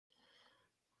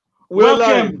We're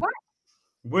live. Welcome.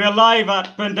 We're live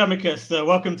at Pandemicus.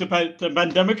 Welcome to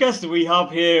Pandemicus. We have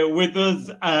here with us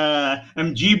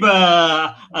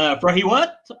Mjiba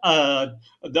Prahiwat.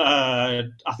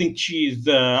 I think she's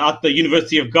at the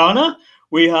University of Ghana.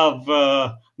 We have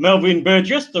Melvin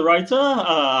Burgess, the writer.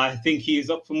 I think he's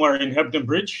up somewhere in Hebden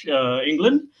Bridge,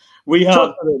 England. We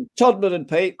have Todman and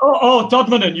Pete. Oh,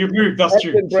 Todman, and you've moved. That's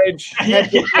Hebden true. Bridge.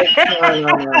 Hebden Bridge.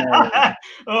 No.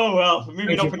 Oh well,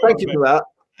 moving on. Thank you for that.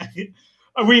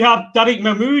 We have Tariq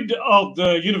Mahmood of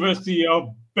the University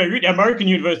of Beirut, American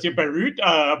University of Beirut,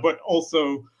 but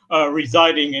also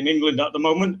residing in England at the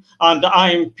moment. And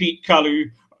I'm Pete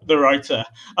Kalu, the writer.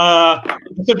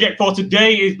 The subject for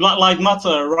today is Black Lives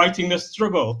Matter, Writing the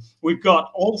Struggle. We've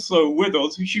got also with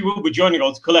us, she will be joining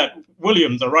us, Colette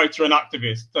Williams, a writer and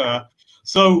activist.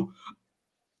 So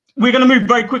we're going to move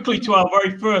very quickly to our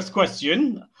very first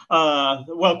question.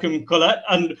 Welcome, Colette.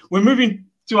 And we're moving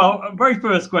to our very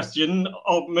first question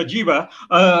of Mjiba.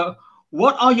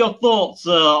 What are your thoughts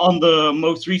on the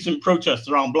most recent protests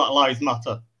around Black Lives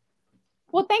Matter?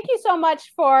 Well, thank you so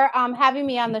much for having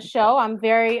me on the show. I'm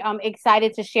very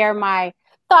excited to share my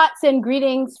thoughts and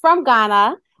greetings from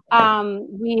Ghana.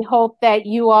 We hope that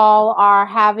you all are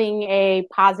having a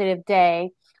positive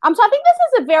day. So I think this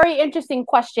is a very interesting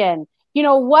question. How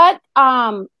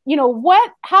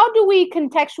do we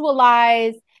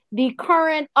contextualize the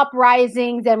current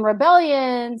uprisings and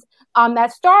rebellions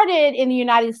that started in the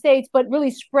United States, but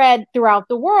really spread throughout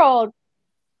the world?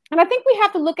 And I think we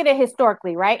have to look at it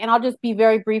historically, right? And I'll just be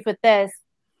very brief with this.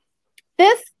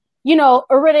 This,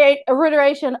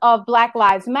 iteration of Black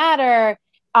Lives Matter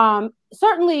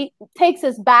certainly takes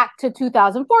us back to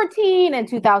 2014 and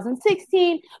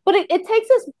 2016, but it takes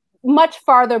us much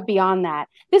farther beyond that.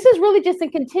 This is really just a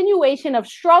continuation of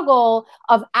struggle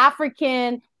of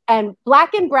African and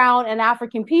Black and brown and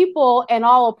African people and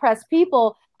all oppressed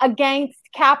people against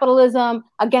capitalism,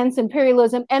 against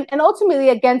imperialism, and ultimately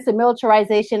against the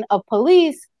militarization of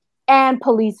police and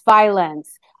police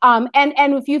violence. And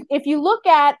if you look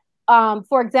at,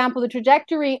 for example, the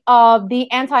trajectory of the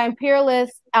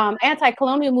anti-imperialist,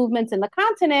 anti-colonial movements in the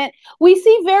continent, we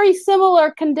see very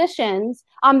similar conditions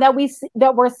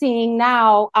that we're seeing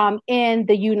now in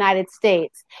the United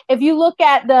States. If you look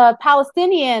at the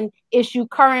Palestinian issue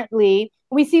currently,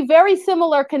 we see very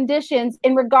similar conditions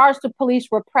in regards to police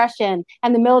repression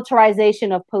and the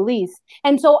militarization of police.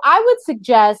 And so I would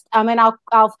suggest, and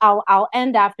I'll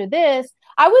end after this,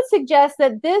 I would suggest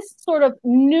that this sort of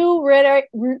new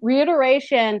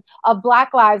reiteration of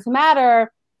Black Lives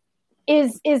Matter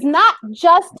is not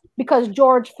just because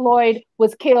George Floyd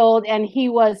was killed and he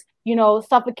was,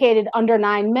 suffocated under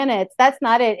 9 minutes. That's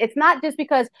not it. It's not just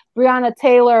because Breonna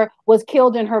Taylor was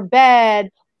killed in her bed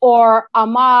or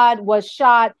Ahmaud was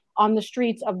shot on the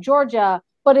streets of Georgia,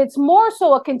 but it's more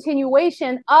so a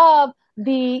continuation of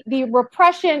the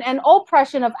repression and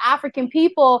oppression of African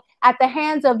people at the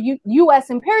hands of U.S.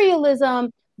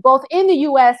 imperialism, both in the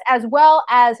U.S. as well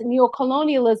as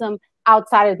neocolonialism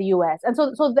outside of the U.S. And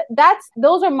so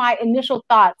those are my initial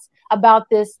thoughts about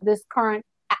this current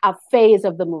phase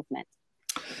of the movement.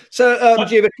 So,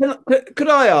 Mjiba, could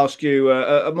I ask you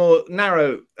a more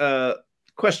narrow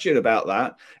question about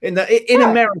that? In Sure.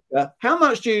 America, how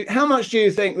much do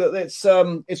you think that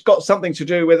it's got something to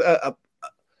do with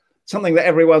something that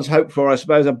everyone's hoped for, I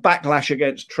suppose, a backlash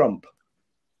against Trump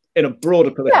in a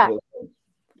broader political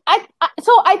sense?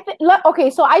 So I do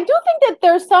think that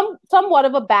there's somewhat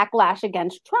of a backlash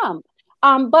against Trump.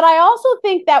 But I also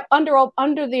think that under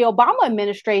the Obama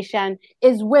administration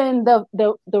is when when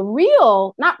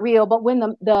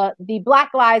the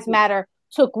Black Lives Matter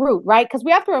took root, right? Because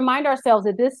we have to remind ourselves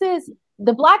that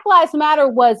the Black Lives Matter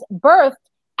was birthed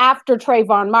after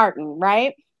Trayvon Martin,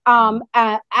 right?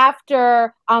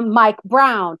 After Mike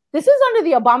Brown. This is under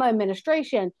the Obama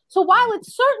administration. So while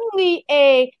it's certainly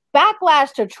a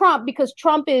backlash to Trump because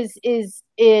Trump is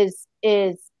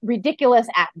ridiculous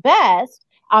at best,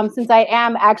 since I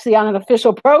am actually on an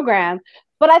official program.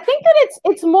 But I think that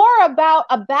it's more about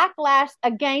a backlash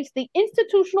against the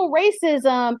institutional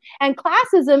racism and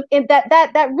classism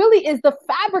that really is the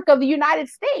fabric of the United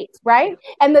States, right?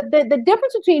 And the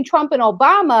difference between Trump and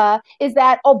Obama is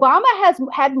that Obama has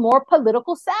had more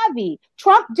political savvy.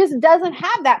 Trump just doesn't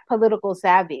have that political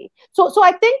savvy. So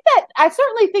I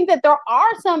certainly think that there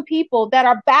are some people that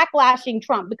are backlashing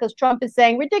Trump because Trump is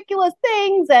saying ridiculous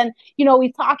things and,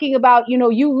 he's talking about, you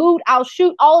loot, I'll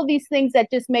shoot, all of these things that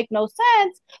just make no sense.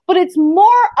 But it's more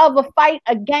of a fight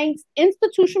against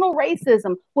institutional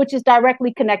racism, which is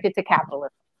directly connected to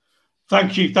capitalism.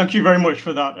 Thank you very much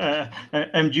for that,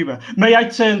 Mjiba. May I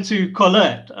turn to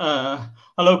Colette?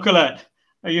 Hello, Colette.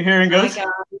 Are you hearing us?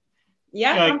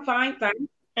 Yeah, I'm fine, thanks.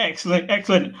 Excellent,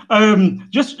 excellent.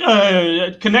 Just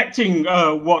connecting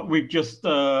what we've just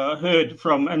heard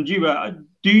from Mjiba,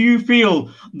 do you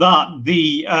feel that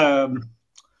the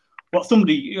what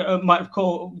somebody might have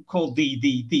called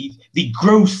the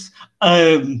gross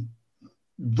racism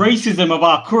of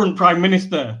our current Prime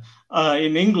Minister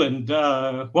in England,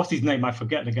 what's his name? I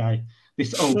forget the guy.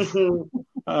 This oaf.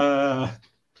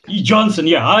 Johnson,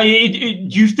 yeah.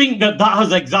 Do you think that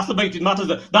has exacerbated matters?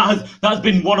 That has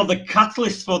been one of the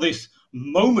catalysts for this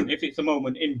moment, if it's a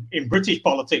moment in British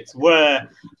politics, where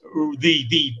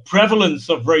the prevalence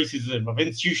of racism, of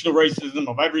institutional racism,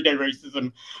 of everyday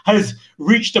racism, has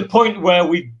reached a point where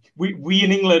we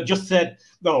in England just said,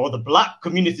 no, or the black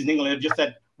community in England have just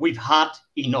said, we've had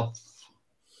enough.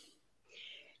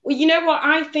 Well, you know what?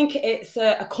 I think it's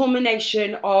a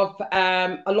culmination of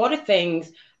a lot of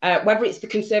things. Whether it's the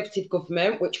Conservative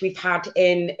government, which we've had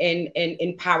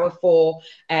in power for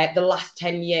the last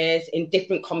 10 years in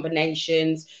different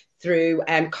combinations through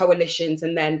coalitions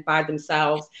and then by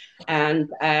themselves. And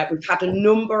we've had a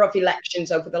number of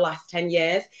elections over the last 10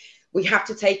 years. We have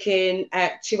to take in,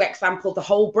 to example, the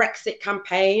whole Brexit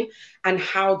campaign and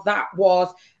how that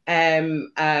was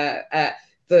the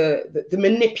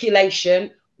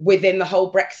manipulation within the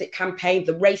whole Brexit campaign,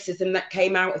 the racism that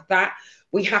came out of that.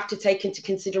 We have to take into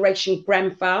consideration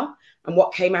Grenfell and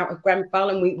what came out of Grenfell,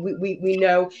 and we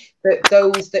know that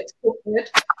those that suffered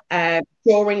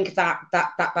during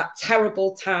that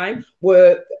terrible time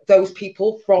were those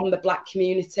people from the black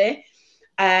community,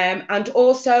 and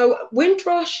also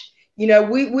Windrush. You know,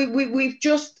 we've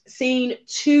just seen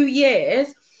 2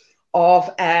 years of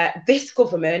this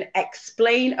government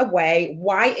explain away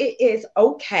why it is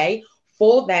okay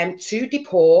for them to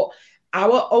deport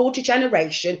our older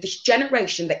generation, this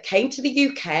generation that came to the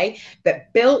UK,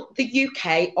 that built the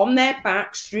UK on their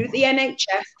backs through the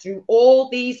NHS, through all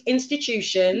these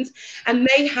institutions, and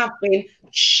they have been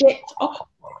shipped off.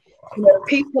 You know,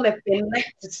 people have been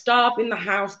left to starve in the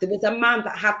house. There was a man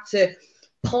that had to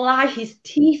ply his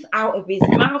teeth out of his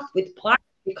mouth with pliers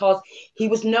because he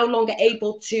was no longer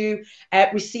able to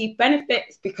receive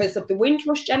benefits because of the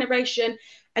Windrush generation.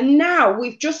 And now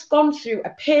we've just gone through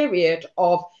a period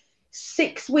of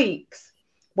 6 weeks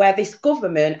where this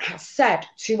government has said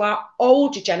to our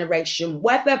older generation,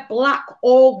 whether black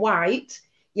or white,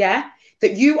 yeah,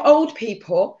 that you old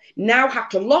people now have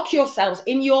to lock yourselves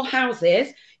in your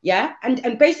houses, yeah,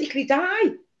 and basically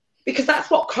die, because that's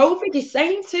what COVID is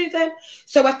saying to them.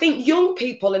 So I think young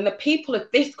people and the people of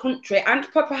this country and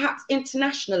perhaps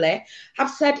internationally have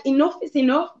said enough is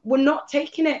enough. We're not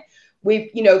taking it. We've,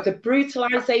 you know, the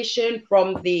brutalization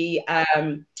from the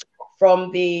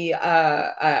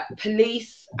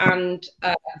police and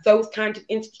those kind of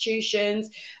institutions,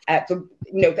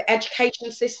 the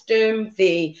education system,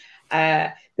 the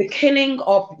killing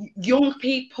of young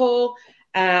people,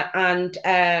 and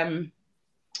the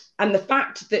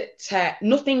fact that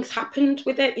nothing's happened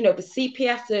with it. You know, the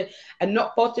CPS are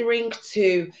not bothering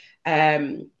to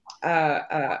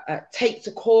take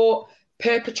to court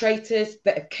perpetrators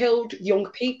that have killed young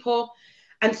people.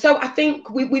 And so I think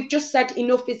we've just said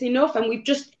enough is enough, and we've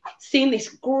just seen this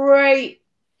great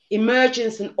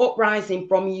emergence and uprising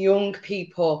from young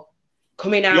people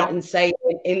coming out and saying,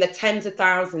 in the tens of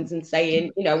thousands, and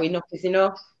saying, you know, enough is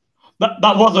enough.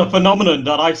 That was a phenomenon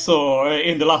that I saw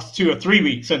in the last 2 or 3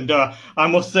 weeks, and I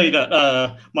must say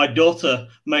that my daughter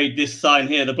made this sign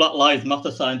here, the Black Lives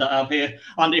Matter sign that I have here,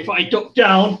 and if I duck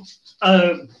down,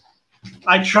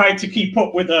 I tried to keep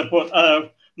up with her,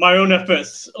 but my own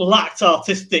efforts lacked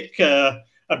artistic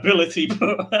ability,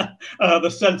 but the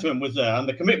sentiment was there and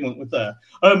the commitment was there.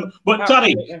 But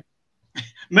Tariq,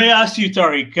 may I ask you,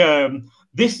 Tariq,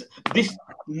 this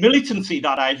militancy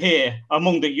that I hear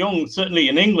among the young, certainly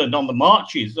in England on the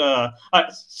marches,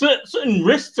 certain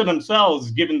risks to themselves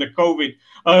given the COVID,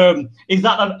 is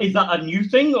that a new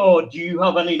thing, or do you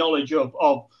have any knowledge of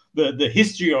the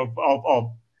history of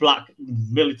black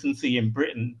militancy in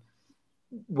Britain?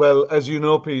 Well, as you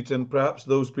know, Pete, and perhaps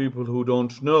those people who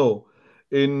don't know,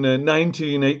 in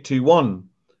 1981,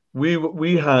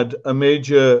 we had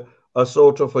a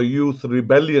sort of a youth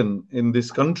rebellion in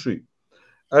this country.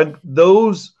 And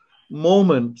those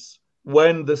moments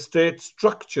when the state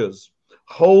structures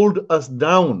hold us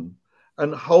down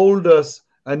and hold us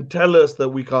and tell us that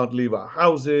we can't leave our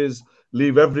houses,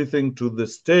 leave everything to the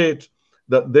state,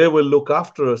 that they will look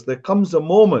after us, there comes a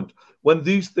moment when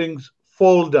these things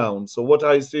fall down. So what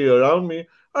I see around me,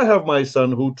 I have my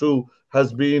son who too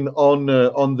has been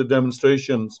on the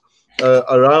demonstrations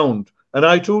around, And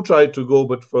I too tried to go,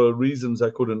 but for reasons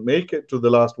I couldn't make it to the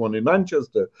last one in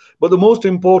Manchester. But the most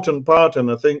important part,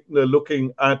 and I think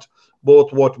looking at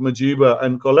both what Majiba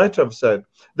and Colette have said,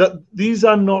 that these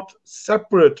are not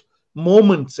separate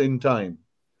moments in time.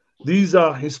 These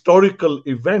are historical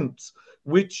events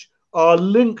which are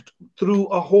linked through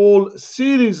a whole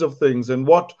series of things. And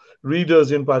what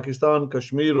readers in Pakistan,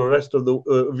 Kashmir, or rest of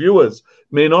the viewers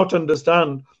may not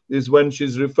understand is when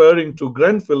she's referring to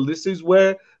Grenfell, this is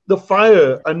where the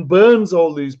fire and burns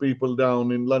all these people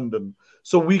down in London.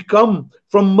 So we come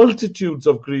from multitudes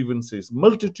of grievances,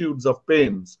 multitudes of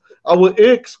pains. Our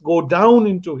aches go down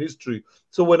into history.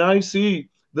 So when I see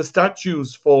the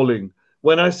statues falling,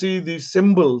 when I see these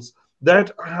symbols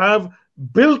that have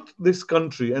built this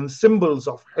country and symbols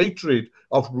of hatred,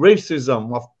 of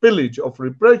racism, of pillage, of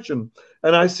repression,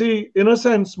 and I see, in a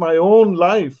sense, my own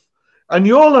life and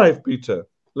your life, Peter.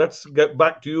 Let's get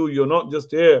back to you. You're not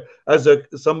just here as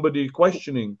somebody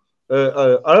questioning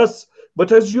us,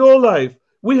 but as your life.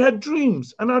 We had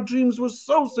dreams, and our dreams were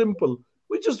so simple.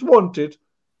 We just wanted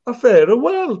a fairer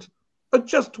world, a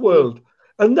just world.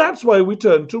 And that's why we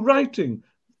turned to writing,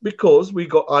 because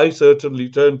I certainly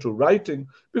turned to writing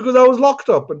because I was locked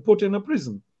up and put in a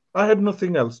prison. I had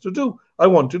nothing else to do. I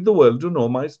wanted the world to know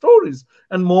my stories.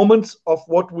 And moments of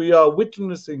what we are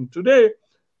witnessing today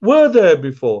were there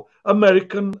before.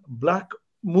 American Black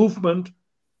movement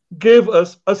gave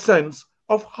us a sense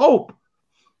of hope.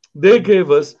 They gave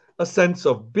us a sense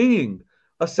of being,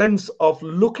 a sense of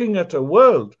looking at a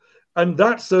world. And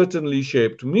that certainly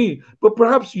shaped me. But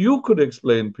perhaps you could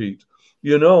explain, Pete,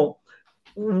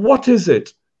 what is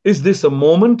it? Is this a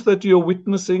moment that you're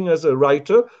witnessing as a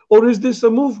writer, or is this a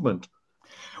movement?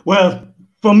 Well,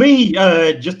 for me,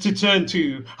 just to turn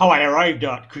to how I arrived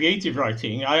at creative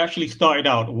writing, I actually started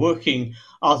out working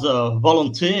as a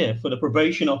volunteer for the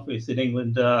probation office in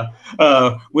England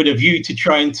with a view to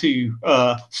trying to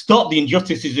stop the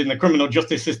injustices in the criminal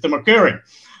justice system occurring.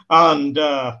 And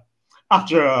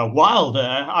after a while there,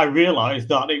 I realized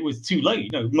that it was too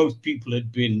late. Most people had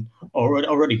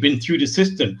already been through the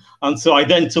system. And so I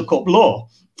then took up law.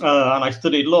 And I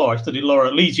studied law. I studied law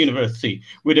at Leeds University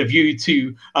with a view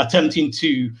to attempting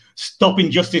to stop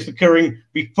injustice occurring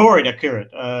before it occurred,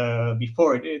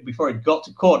 before it got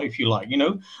to court, if you like,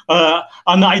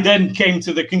 And I then came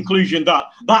to the conclusion that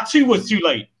too was too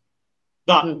late.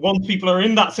 That once people are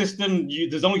in that system,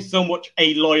 there's only so much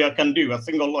a lawyer can do, a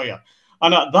single lawyer.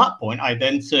 And at that point, I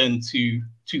then turned to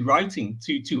writing,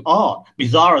 to art,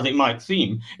 bizarre as it might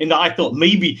seem, in that I thought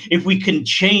maybe if we can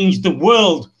change the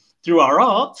world through our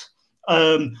art,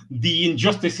 the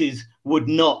injustices would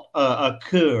not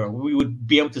occur. We would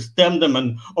be able to stem them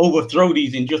and overthrow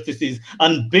these injustices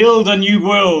and build a new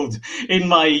world in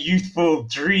my youthful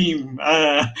dream.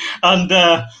 And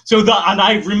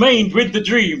I've remained with the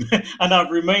dream, and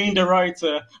I've remained a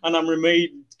writer, and I'm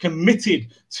remained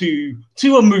committed to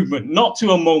a movement, not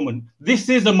to a moment. This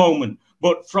is a moment.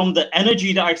 But from the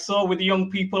energy that I saw with the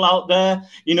young people out there,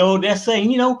 they're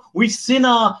saying, we've seen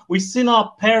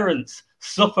our parents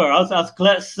suffer. As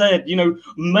Colette said,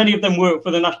 many of them work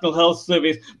for the National Health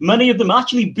Service. Many of them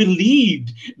actually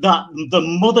believed that the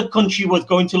mother country was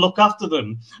going to look after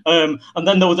them. And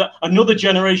then there was another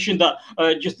generation that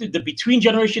just the between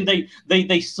generation,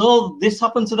 they saw this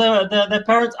happen to their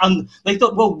parents, and they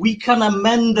thought, well, we can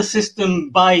amend the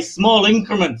system by small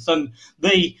increments. And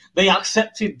they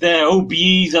accepted their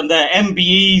OBEs and their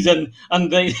MBEs,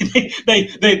 and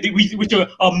which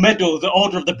are medals, the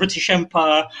Order of the British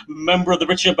Empire, member of the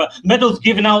British Empire, medals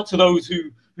given out to those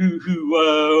who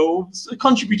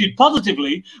contributed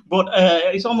positively, but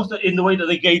it's almost in the way that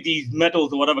they gave these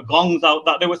medals or whatever gongs out,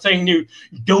 that they were saying,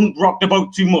 don't rock the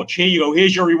boat too much. Here you go.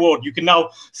 Here's your reward. You can now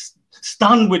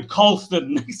stand with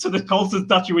Colston next to the Colston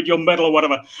statue with your medal or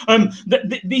whatever.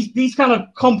 These kind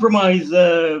of compromise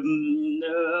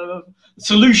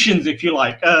solutions, if you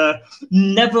like,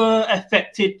 never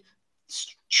affected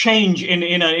change in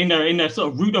a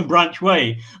sort of root and branch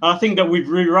way. And I think that we've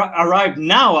arrived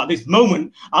now at this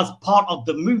moment as part of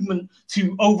the movement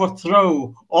to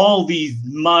overthrow all these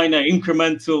minor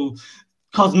incremental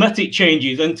cosmetic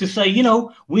changes and to say,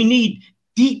 we need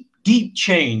deep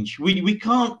change. We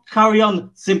can't carry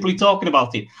on simply talking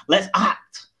about it. Let's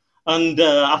act. And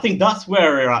I think that's where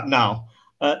we're at now.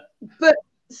 But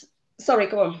sorry,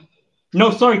 go on. No,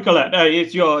 sorry, Colette.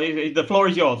 The floor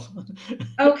is yours.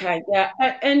 Okay,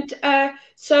 yeah.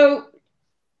 So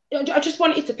I just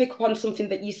wanted to pick up on something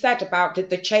that you said about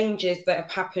the changes that have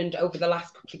happened over the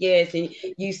last couple of years. And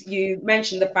you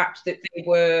mentioned the fact that they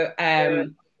were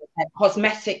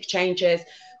cosmetic changes.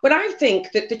 But I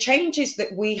think that the changes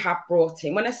that we have brought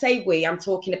in, when I say we, I'm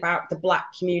talking about the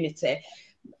Black community.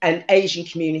 and Asian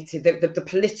community, the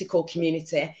political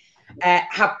community,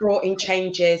 have brought in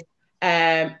changes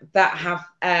that have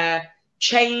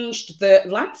changed the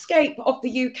landscape of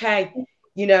the UK.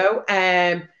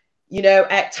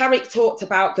 Tariq talked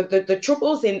about the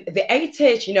troubles in the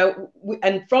 80s,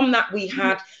 and from that we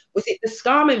had, was it the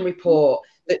Scarman report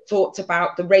that talked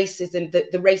about the racism,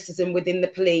 the racism within the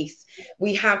police?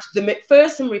 We had the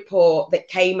McPherson report that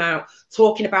came out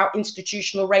talking about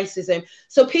institutional racism.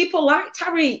 So people like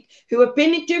Tariq, who have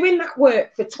been doing that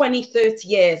work for 20, 30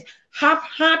 years, have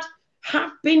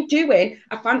been doing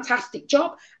a fantastic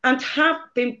job and have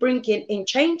been bringing in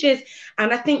changes.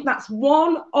 And I think that's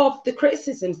one of the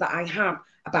criticisms that I have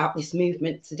about this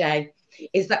movement today,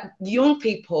 is that young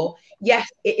people, yes,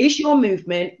 it is your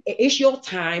movement, it is your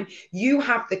time, you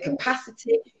have the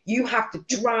capacity, you have the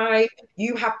drive,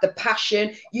 you have the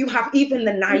passion, you have even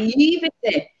the naivety,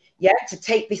 to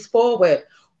take this forward.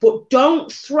 But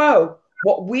don't throw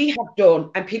what we have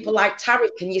done, and people like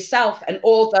Tariq and yourself and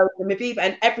all those, and Maviva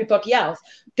and everybody else,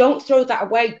 don't throw that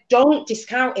away. Don't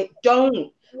discount it.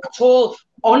 Don't at all.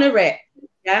 Honor it.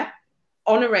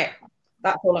 Honor it.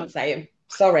 That's all I'm saying.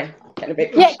 Sorry. Getting a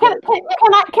bit can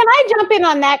I jump in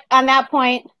on that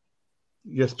point?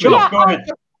 Yes, sure. Yeah, go ahead.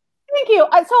 Thank you.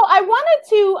 So I wanted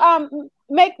to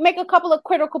make a couple of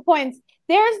critical points.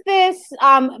 There's this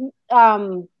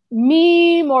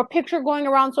meme or picture going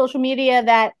around social media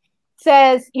that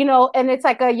says, and it's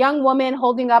like a young woman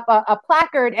holding up a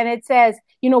placard, and it says,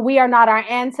 we are not our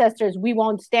ancestors, we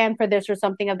won't stand for this, or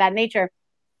something of that nature.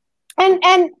 And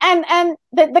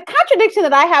the contradiction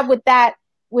that I have with that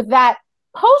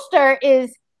poster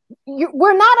is,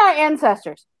 we're not our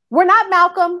ancestors. We're not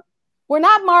Malcolm. We're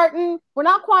not Martin. We're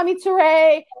not Kwame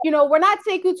Ture. We're not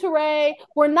Sekou Touré.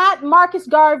 We're not Marcus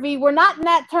Garvey. We're not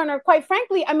Nat Turner. Quite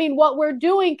frankly, I mean, what we're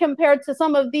doing compared to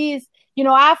some of these,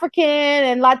 African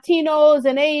and Latinos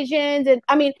and Asians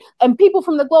and people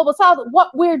from the global South,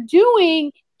 what we're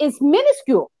doing is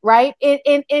minuscule, right?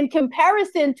 In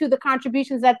comparison to the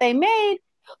contributions that they made.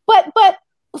 But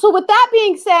so with that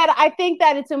being said, I think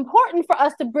that it's important for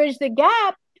us to bridge the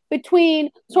gap between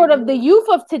sort of the youth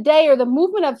of today, or the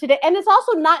movement of today. And it's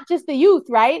also not just the youth,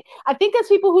 right? I think as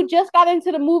people who just got into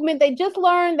the movement, they just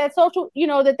learned that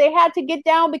that they had to get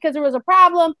down because there was a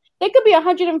problem. They could be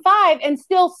 105 and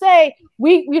still say,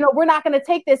 we're not going to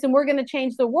take this and we're going to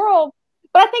change the world.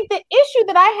 But I think the issue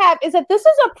that I have is that this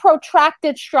is a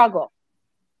protracted struggle.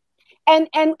 And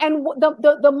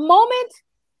the moment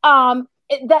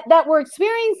that we're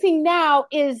experiencing now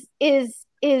is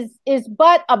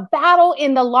but a battle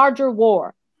in the larger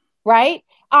war, right?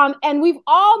 And we've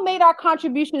all made our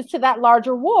contributions to that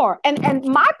larger war. And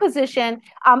my position,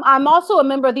 I'm also a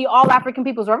member of the All African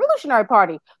People's Revolutionary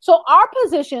Party. So our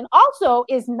position also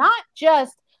is not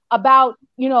just about,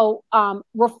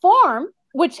 reform,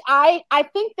 which I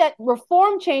think that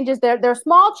reform changes, they're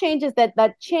small changes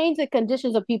that change the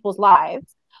conditions of people's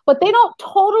lives, but they don't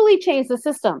totally change the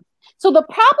system. So the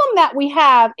problem that we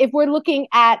have, if we're looking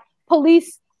at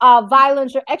police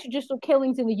violence or extrajudicial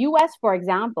killings in the US, for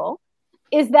example,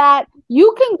 is that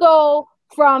you can go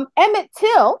from Emmett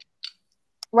Till,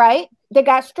 right? They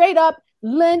got straight up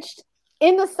lynched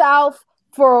in the South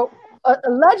for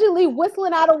allegedly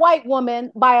whistling out a white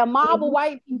woman by a mob of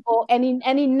white people, and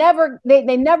they never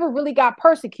really got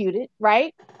persecuted,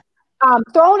 right?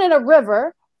 Thrown in a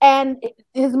river, and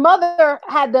his mother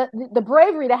had the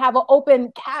bravery to have an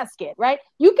open casket, right?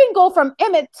 You can go from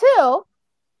Emmett Till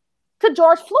to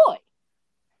George Floyd.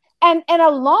 And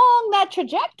along that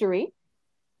trajectory,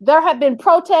 there have been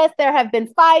protests, there have been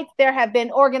fights, there have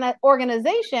been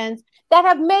organizations that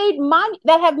have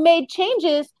made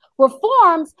changes,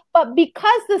 reforms, but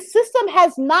because the system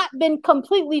has not been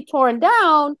completely torn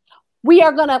down,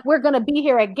 we're gonna be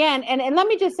here again. And let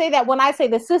me just say that when I say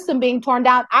the system being torn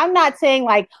down, I'm not saying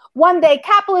like one day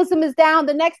capitalism is down,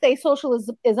 the next day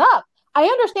socialism is up. I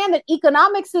understand that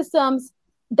economic systems,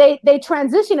 they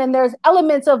transition, and there's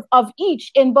elements of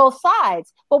each in both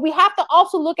sides. But we have to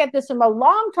also look at this from a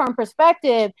long-term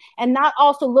perspective, and not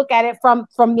also look at it from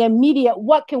the immediate,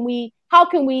 how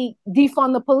can we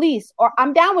defund the police? Or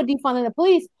I'm down with defunding the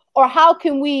police. Or how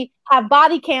can we have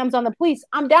body cams on the police?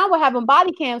 I'm down with having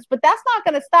body cams, but that's not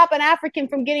going to stop an African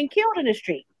from getting killed in the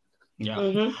street.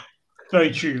 Yeah,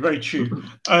 very true, very true.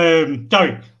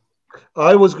 Derek.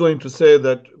 I was going to say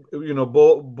that,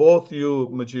 both you,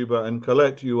 Majiba, and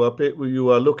Colette, you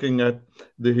are looking at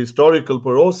the historical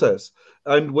process.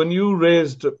 And when you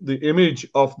raised the image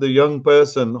of the young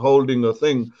person holding a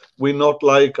thing, we're not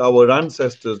like our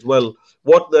ancestors. Well,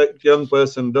 what that young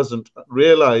person doesn't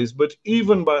realize, but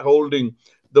even by holding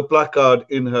the placard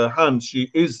in her hand,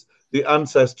 she is the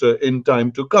ancestor in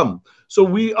time to come. So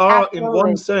we are, in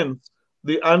one sense,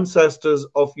 the ancestors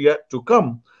of yet to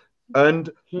come. And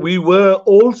we were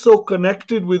also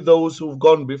connected with those who've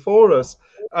gone before us.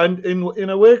 And in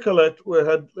a way, Colette, we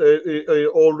had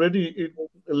already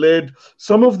laid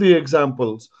some of the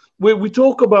examples. We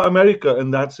talk about America,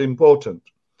 and that's important.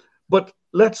 But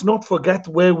let's not forget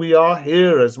where we are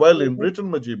here as well in Britain,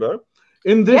 Majiba.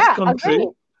 In this country,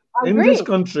 in this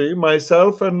country,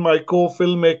 myself and my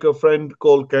co-filmmaker friend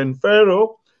called Ken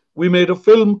Farrow, we made a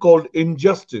film called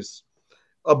Injustice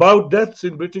about deaths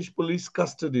in British police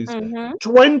custodies.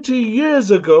 20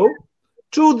 years ago,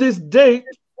 to this date,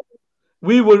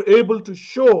 we were able to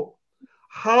show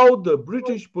how the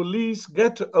British police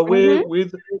get away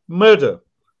with murder,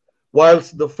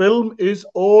 whilst the film is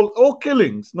all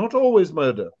killings, not always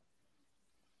murder.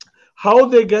 How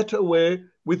they get away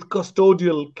with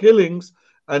custodial killings.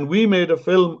 And we made a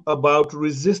film about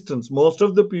resistance. Most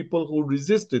of the people who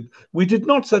resisted, we did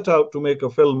not set out to make a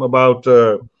film about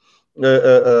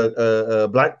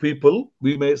black people.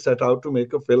 We may set out to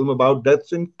make a film about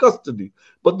deaths in custody.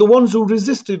 But the ones who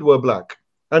resisted were black.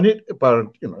 And it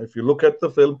apparent, you know, if you look at the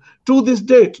film, to this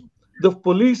date, the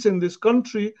police in this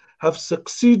country have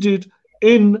succeeded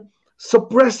in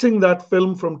suppressing that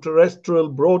film from terrestrial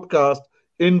broadcast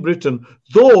in Britain,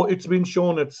 though it's been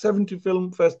shown at 70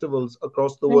 film festivals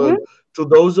across the world. To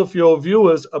those of your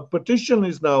viewers, a petition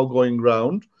is now going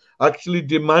round, actually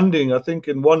demanding, I think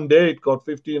in one day it got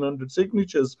 1,500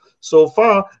 signatures so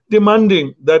far,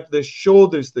 demanding that they show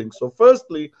these things. So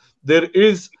firstly, there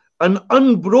is an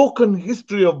unbroken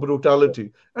history of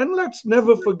brutality. And let's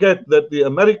never forget that the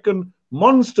American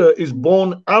monster is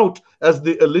born out as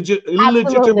the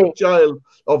illegitimate child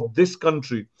of this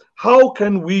country. How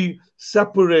can we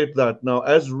separate that? Now,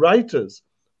 as writers,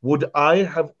 would I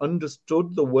have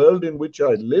understood the world in which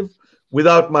I live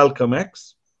without Malcolm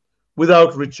X,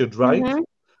 without Richard Wright?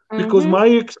 Because my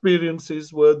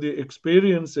experiences were the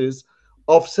experiences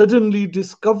of suddenly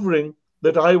discovering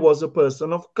that I was a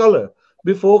person of color.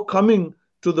 Before coming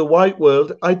to the white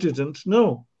world, I didn't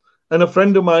know. And a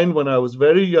friend of mine, when I was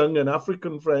very young, an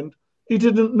African friend, he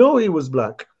didn't know he was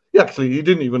black. Actually, he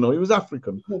didn't even know he was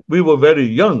African. We were very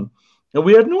young. And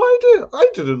we had no idea. I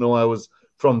didn't know I was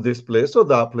from this place or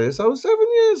that place. I was 7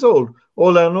 years old.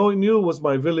 All I knew was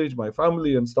my village, my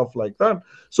family, and stuff like that.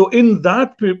 So in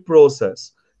that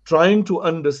process, trying to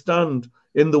understand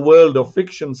in the world of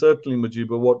fiction, certainly,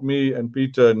 Majiba, what me and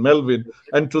Peter and Melvin,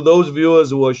 and to those viewers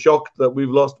who are shocked that we've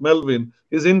lost Melvin,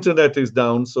 his internet is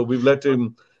down, so we've let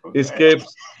him escape.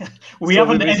 We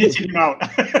haven't edited him out.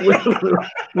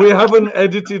 we haven't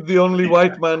edited the only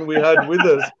white man we had with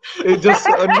us. It just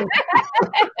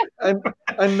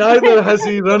and neither has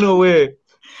he run away.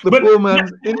 Poor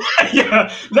man.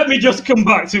 Yeah, let me just come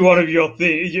back to one of your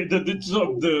things,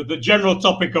 the general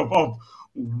topic of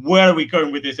where are we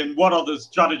going with this and what are the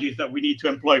strategies that we need to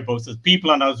employ both as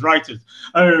people and as writers.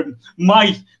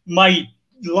 My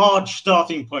large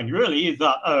starting point really is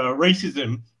that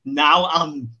racism now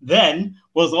and then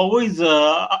was always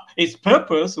its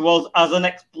purpose was as an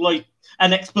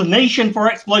explanation for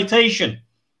exploitation.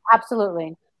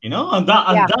 Absolutely. You know, and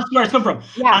that's where it's come from.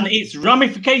 Yeah. And its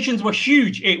ramifications were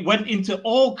huge. It went into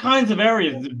all kinds of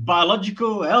areas: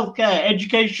 biological, healthcare,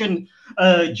 education,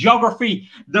 geography.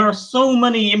 There are so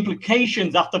many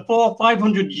implications after 400 or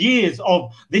 500 years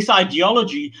of this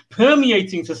ideology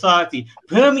permeating society,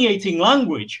 permeating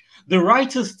language. The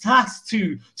writer's task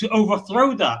to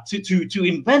overthrow that, to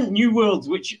invent new worlds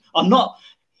which are not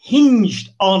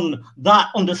hinged on that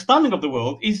understanding of the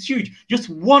world is huge. Just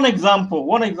one example,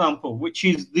 which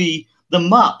is the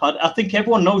map. I think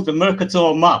everyone knows the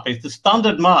Mercator map. It's the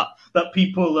standard map that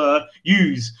people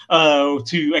use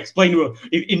to explain the world.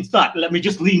 In fact, let me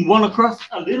just lean one across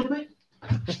a little bit.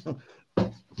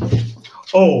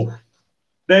 Oh,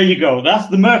 there you go. That's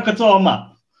the Mercator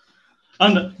map.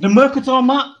 And the Mercator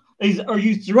map are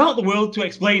used throughout the world to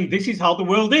explain this is how the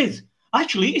world is.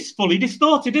 Actually, it's fully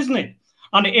distorted, isn't it?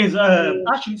 And it is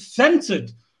actually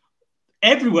centered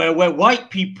everywhere where white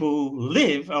people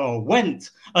live or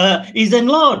went, is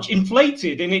enlarged,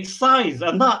 inflated in its size.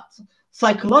 And that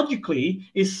psychologically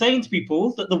is saying to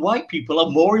people that the white people are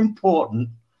more important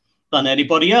than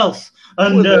anybody else.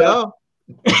 And well,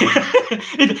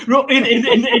 in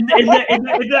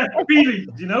their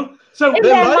feelings, you know? So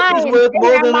their life is worth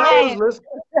more than ours.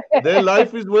 Their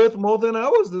life is worth more than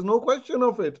ours. There's no question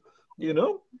of it, you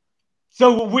know?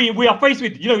 So we are faced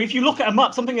with, you know, if you look at a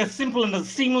map, something as simple and as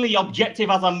seemingly objective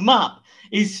as a map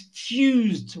is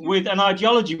fused with an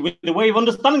ideology, with a way of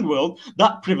understanding the world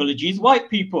that privileges white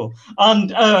people.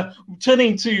 And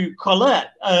turning to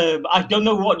Colette, I don't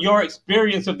know what your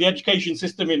experience of the education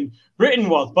system in Britain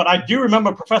was, but I do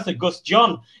remember Professor Gus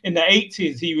John in the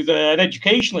 80s. He was an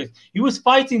educationalist. He was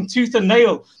fighting tooth and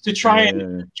nail to try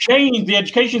and change the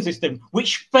education system,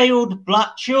 which failed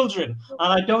black children.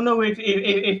 And I don't know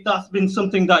if that's been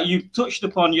something that you've touched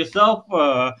upon yourself,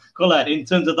 Colette, in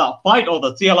terms of that fight, or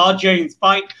the CLR James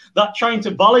fight, that trying to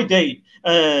validate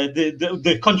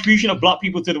the contribution of black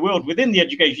people to the world within the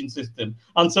education system,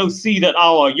 and so see that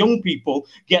our young people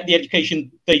get the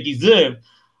education they deserve.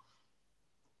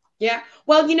 Yeah,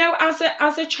 well, you know, as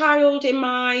a child in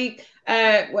my,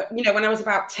 you know, when I was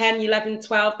about 10, 11,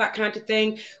 12, that kind of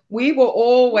thing, we were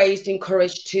always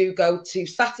encouraged to go to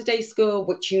Saturday school,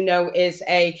 which, you know, is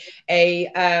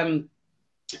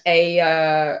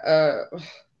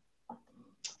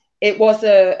it was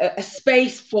a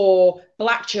space for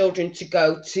black children to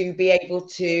go to be able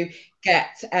to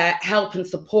get help and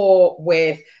support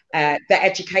with their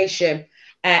education.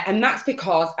 And that's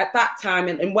because at that time,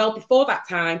 and well before that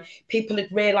time, people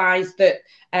had realized that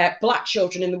black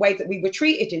children and the way that we were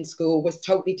treated in school was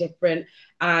totally different.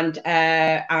 And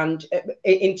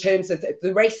in terms of the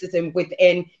racism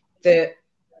within the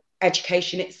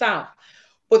education itself.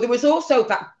 But there was also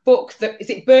that book that,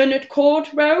 is it Bernard Cord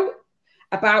wrote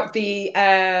about the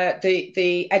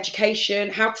education,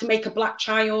 how to make a black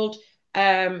child.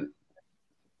 And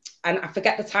I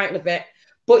forget the title of it.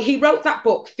 But he wrote that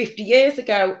book 50 years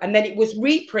ago, and then it was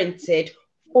reprinted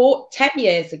 10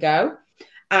 years ago.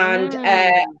 And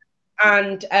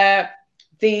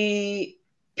the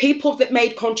people that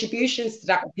made contributions to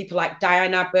that were people like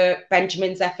Diane Abbott,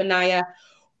 Benjamin Zephaniah.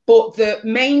 But the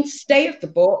mainstay of the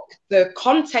book, the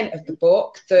content of the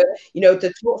book, the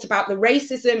talks about the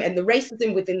racism and the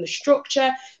racism within the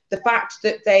structure, the fact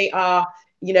that they are,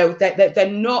 you know, that they're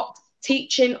not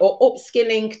teaching or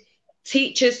upskilling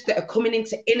teachers that are coming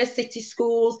into inner city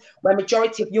schools where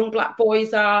majority of young black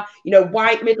boys are, you know,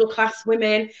 white middle class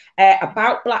women,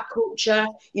 about black culture,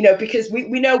 you know, because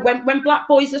we know when black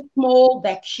boys are small,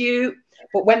 they're cute,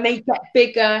 but when they get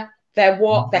bigger, they're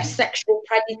what? They're sexual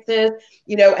predators,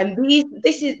 you know, and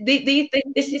this is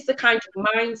the kind of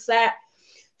mindset.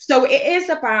 So it is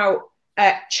about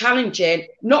challenging,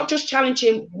 not just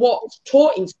challenging what's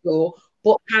taught in school,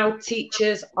 but how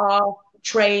teachers are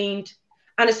trained.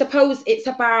 And I suppose it's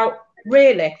about,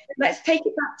 really, let's take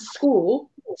it back to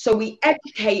school so we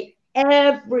educate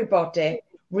everybody,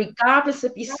 regardless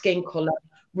of your skin color,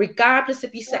 regardless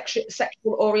of your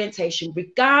sexual orientation,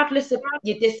 regardless of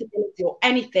your disability or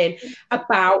anything,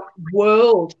 about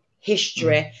world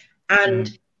history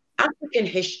and African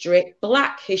history,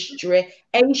 black history,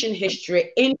 Asian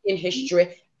history, Indian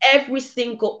history, every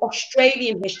single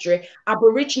Australian history,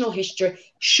 Aboriginal history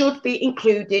should be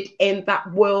included in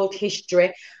that world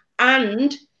history.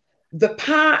 And the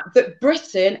part that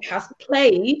Britain has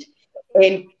played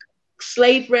in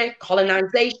slavery,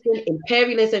 colonization,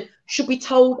 imperialism should be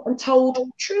told, and told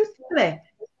truthfully.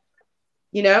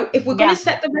 You know, if we're going to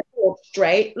set the record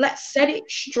straight, let's set it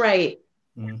straight.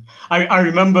 I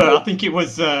remember, I think it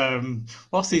was,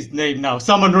 what's his name now?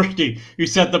 Salman Rushdie, who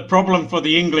said the problem for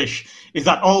the English is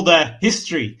that all their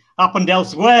history happened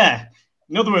elsewhere.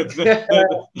 In other words,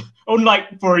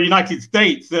 unlike for the United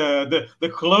States,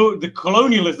 the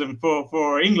colonialism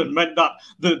for England meant that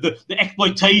the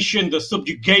exploitation, the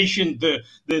subjugation,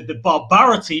 the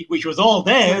barbarity, which was all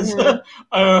theirs,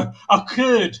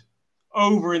 occurred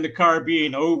over in the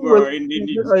Caribbean,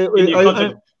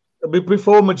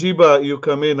 Before Majiba, you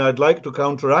come in, I'd like to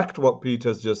counteract what Pete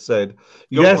has just said.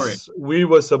 Yes, we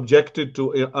were subjected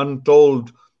to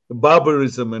untold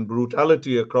barbarism and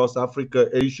brutality across Africa,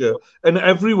 Asia, and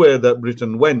everywhere that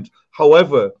Britain went.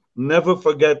 However, never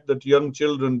forget that young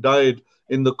children died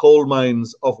in the coal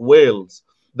mines of Wales,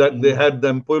 that they had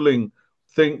them pulling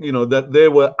that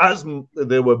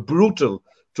they were brutal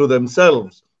to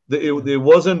themselves. There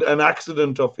wasn't an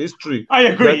accident of history. I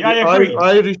agree.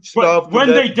 Irish staff when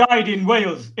they died in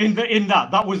Wales,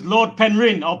 that was Lord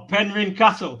Penrhyn of Penrhyn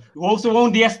Castle, who also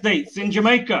owned the estates in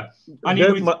Jamaica, and he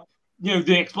was,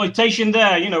 the exploitation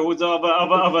there, was of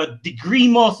a degree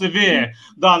more severe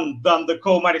than the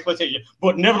coal mine exploitation.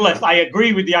 But nevertheless, I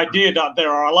agree with the idea that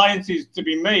there are alliances to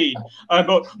be made.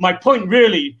 But my point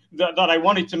really that I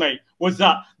wanted to make was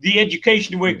that the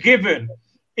education we're given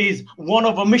is one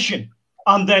of omission.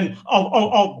 And then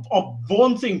of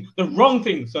vaunting the wrong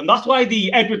things. And that's why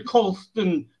the Edward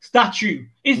Colston statue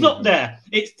is up there.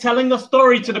 It's telling a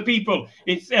story to the people.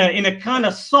 It's in a kind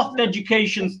of soft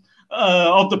education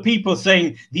of the people,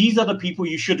 saying, these are the people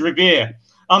you should revere.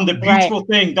 And the beautiful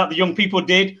thing that the young people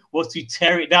did was to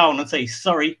tear it down and say,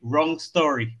 sorry, wrong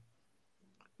story.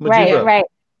 Mujiba, right.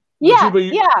 Yeah,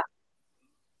 Mujiba, yeah.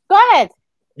 Go ahead.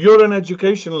 You're an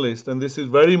educationalist, and this is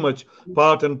very much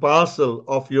part and parcel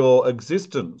of your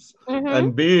existence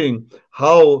and being,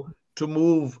 how to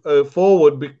move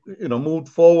forward, move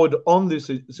forward on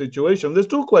this situation. There's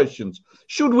two questions.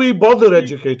 Should we bother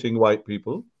educating white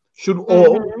people? Should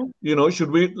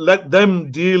we let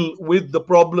them deal with the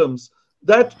problems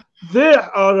that they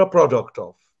are a product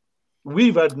of?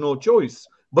 We've had no choice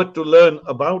but to learn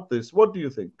about this. What do you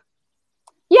think?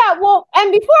 Yeah, well,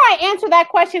 and before I answer that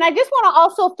question, I just want to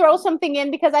also throw something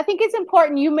in because I think it's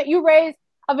important. You raised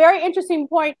a very interesting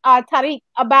point, Tariq,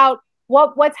 about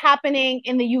what's happening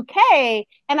in the UK,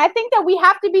 and I think that we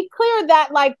have to be clear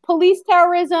that like police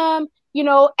terrorism,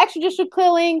 extrajudicial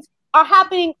killings are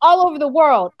happening all over the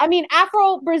world. I mean,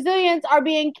 Afro-Brazilians are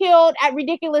being killed at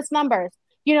ridiculous numbers,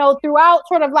 throughout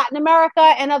sort of Latin America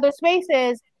and other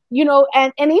spaces.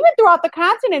 And even throughout the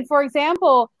continent, for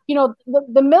example,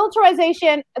 the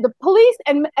militarization, the police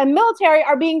and military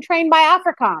are being trained by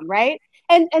AFRICOM, right?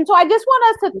 And so I just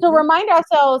want us to remind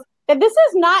ourselves that this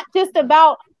is not just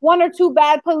about one or two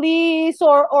bad police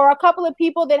or a couple of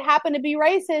people that happen to be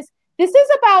racist. This is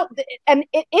about an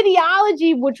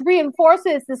ideology which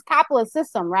reinforces this capitalist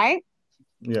system, right?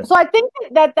 Yeah. So I think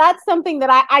that that's something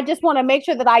that I just want to make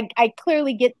sure that I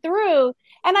clearly get through.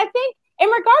 And I think in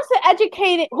regards to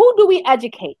educating, who do we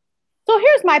educate? So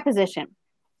here's my position.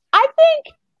 I think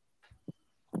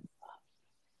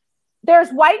there's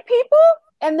white people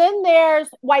and then there's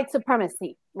white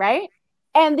supremacy, right?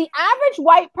 And the average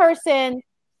white person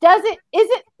doesn't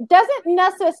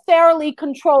necessarily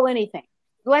control anything.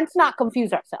 Let's not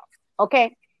confuse ourselves,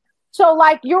 okay? So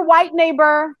like your white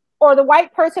neighbor or the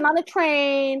white person on the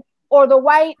train or the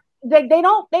white, they're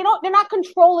not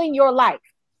controlling your life.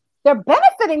 They're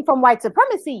benefiting from white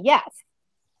supremacy, yes,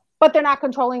 but they're not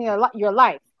controlling your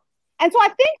life. And so I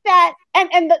think that,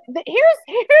 and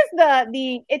here's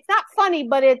the it's not funny,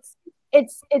 but it's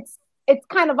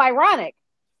kind of ironic,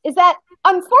 is that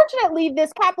unfortunately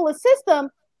this capitalist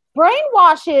system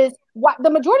brainwashes the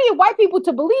majority of white people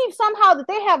to believe somehow that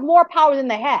they have more power than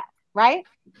they have, right?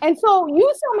 And so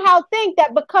you somehow think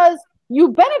that because you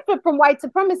benefit from white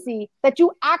supremacy, that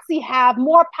you actually have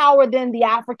more power than the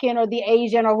African or the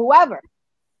Asian or whoever.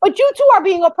 But you too are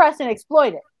being oppressed and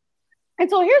exploited. And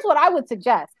so here's what I would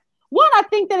suggest. One, I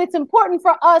think that it's important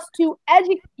for us to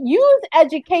use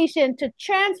education to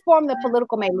transform the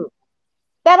political milieu.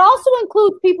 That also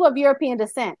includes people of European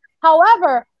descent.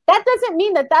 However, that doesn't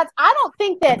mean I don't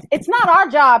think that it's not our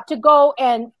job to go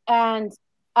and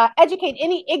educate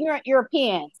any ignorant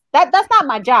Europeans. That's not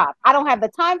my job. I don't have the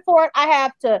time for it. I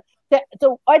have to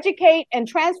educate and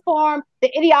transform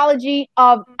the ideology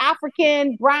of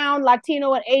African, brown,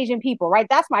 Latino, and Asian people, right?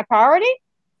 That's my priority.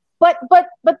 But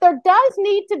there does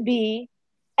need to be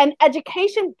an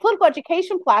political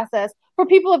education process for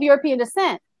people of European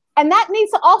descent. And that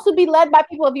needs to also be led by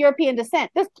people of European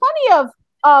descent. There's plenty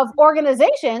of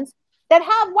organizations that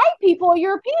have white people or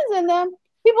Europeans in them,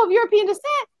 people of European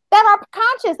descent, that are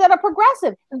conscious, that are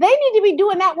progressive. They need to be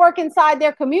doing that work inside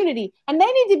their community, and they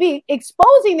need to be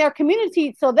exposing their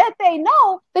community so that they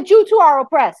know that you too are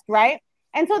oppressed, right?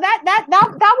 And so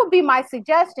that would be my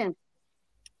suggestion.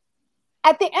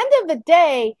 At the end of the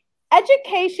day,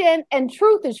 education and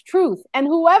truth is truth, and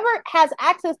whoever has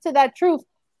access to that truth,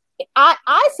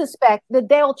 I suspect that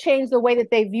they'll change the way that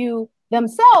they view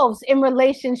themselves in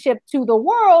relationship to the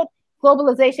world,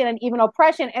 globalization, and even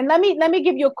oppression. And let me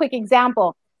give you a quick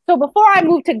example. So before I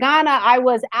moved to Ghana, I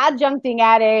was adjuncting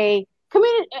at a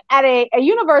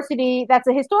university that's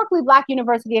a historically Black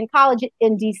university and college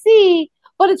in DC,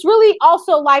 but it's really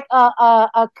also like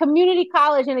a community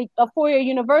college and a four-year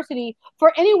university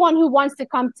for anyone who wants to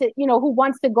come to, who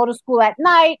wants to go to school at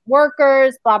night,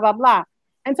 workers, blah, blah, blah.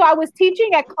 And so I was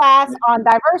teaching a class on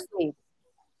diversity,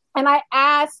 and I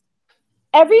asked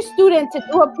every student to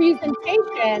do a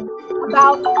presentation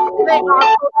about who they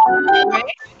are, right?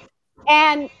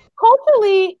 And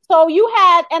culturally, so you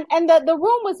had, and the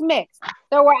room was mixed.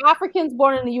 There were Africans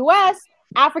born in the US,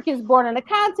 Africans born on the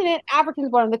continent, Africans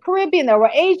born in the Caribbean, there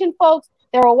were Asian folks,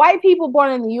 there were white people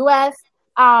born in the US,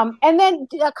 and then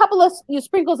a couple of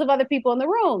sprinkles of other people in the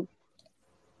room.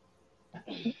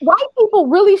 White people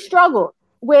really struggled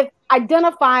with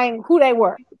identifying who they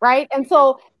were, right? And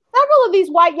so several of these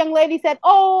white young ladies said,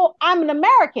 "Oh, I'm an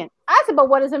American." I said, "But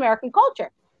what is American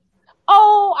culture?"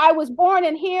 "Oh, I was born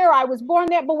in here, I was born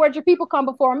there, but where'd your people come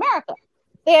before America?"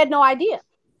 They had no idea.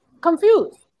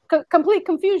 Confused, complete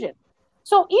confusion.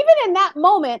 So even in that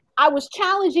moment, I was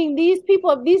challenging these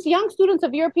people, these young students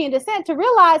of European descent, to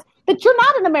realize that you're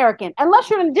not an American unless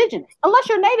you're indigenous, unless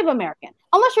you're Native American,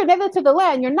 unless you're native to the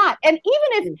land, you're not. And even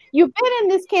if you've been in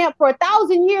this camp for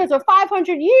 1,000 years or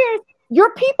 500 years,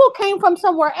 your people came from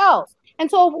somewhere else. And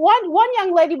so one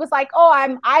young lady was like, oh,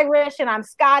 I'm Irish and I'm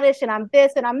Scottish and I'm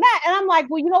this and I'm that. And I'm like,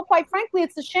 well, you know, quite frankly,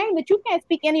 it's a shame that you can't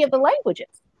speak any of the languages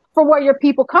from where your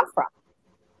people come from.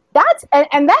 That's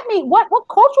and that means what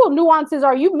cultural nuances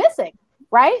are you missing,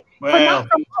 right? Well,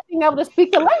 for not being able to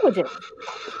speak the languages.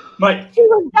 She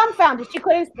was dumbfounded. She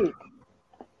couldn't speak.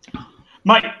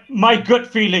 My gut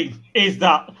feeling is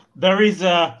that there is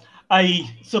a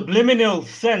subliminal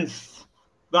sense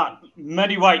that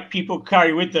many white people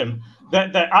carry with them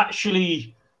that they're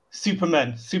actually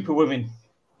supermen, superwomen.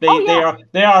 They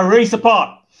are a race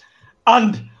apart,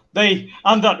 and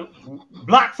that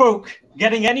black folk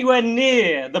getting anywhere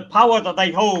near the power that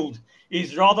they hold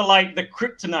is rather like the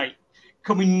kryptonite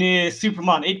coming near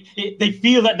Superman. They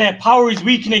feel that their power is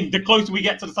weakening the closer we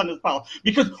get to the center's power.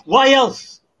 Because why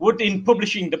else would in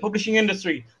the publishing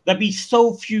industry, there be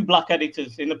so few black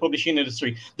editors in the publishing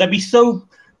industry? There'd be so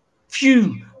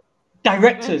few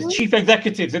directors, chief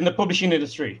executives in the publishing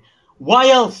industry. Why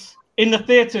else in the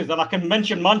theaters? And I can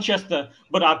mention Manchester,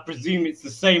 but I presume it's the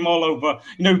same all over.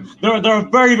 You know, there are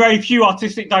very, very few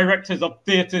artistic directors of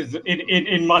theaters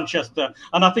in Manchester.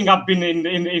 And I think I've been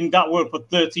in that world for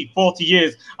 30, 40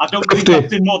 years. I don't think I've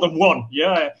seen more than one.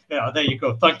 Yeah, there you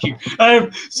go. Thank you.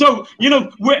 So, you know,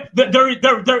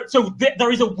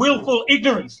 there is a willful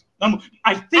ignorance.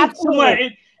 I think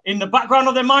somewhere in the background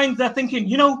of their minds, they're thinking,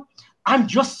 you know, I'm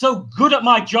just so good at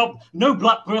my job, no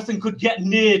black person could get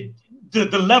near the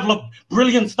level of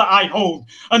brilliance that I hold.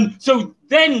 And so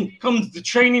then comes the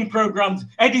training programs,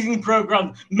 editing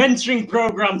programs, mentoring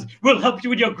programs, will help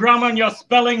you with your grammar and your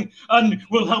spelling, and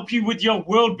will help you with your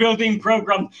world building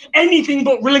program. Anything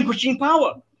but relinquishing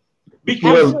power.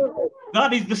 Because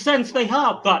that is the sense they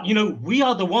have, that, you know, we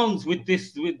are the ones with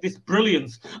this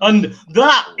brilliance. And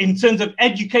that, in terms of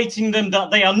educating them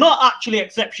that they are not actually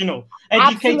exceptional,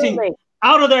 educating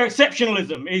out of their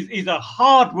exceptionalism is a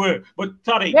hard work. But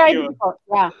Tariq,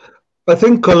 I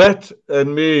think Colette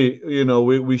and me, you know,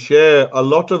 we share a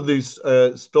lot of these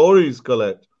stories,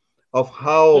 Colette, of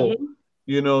how,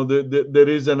 you know, there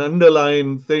is an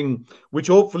underlying thing, which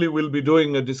hopefully we'll be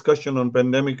doing a discussion on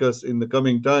Pandemicus in the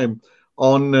coming time,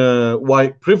 on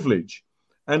white privilege,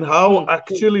 and how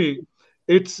actually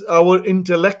it's our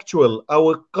intellectual,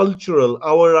 our cultural,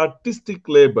 our artistic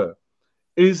labor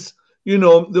is, you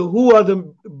know, who are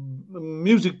the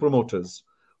music promoters,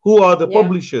 who are the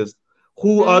publishers,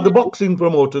 who are the boxing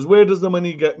promoters, where does the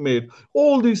money get made?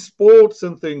 All these sports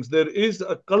and things, there is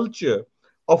a culture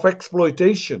of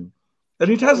exploitation,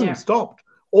 and it hasn't stopped.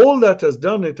 All that has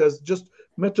done, it has just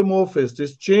metamorphosed,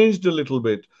 it's changed a little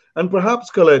bit. And perhaps,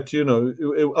 Colette, you know,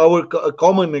 our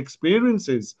common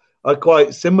experiences are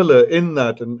quite similar in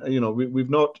that. And, you know,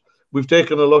 we've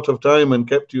taken a lot of time and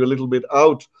kept you a little bit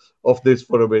out of this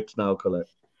for a bit now, Colette.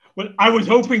 Well, I was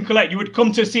hoping, Colette, you would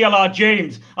come to CLR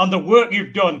James and the work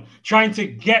you've done trying to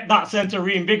get that centre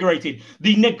reinvigorated.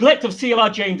 The neglect of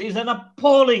CLR James is an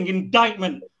appalling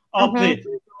indictment of the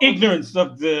ignorance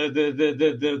of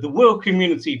the world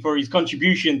community for his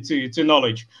contribution to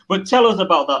knowledge. But tell us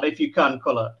about that if you can,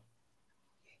 Colette.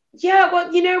 Yeah,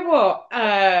 well, you know what,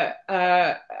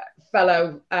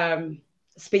 fellow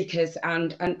speakers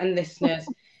and listeners,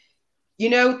 you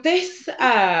know, this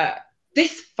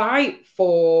fight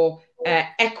for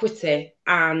equity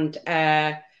and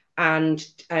the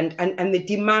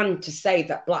demand to say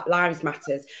that Black Lives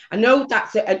Matters. I know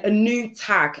that's a new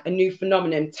tag, a new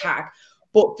phenomenon tag,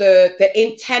 but the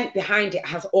intent behind it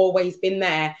has always been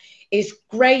there. Is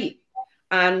great,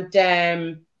 and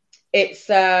it's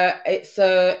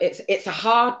a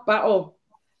hard battle,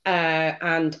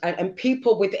 and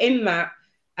people within that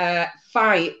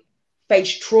fight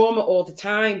face trauma all the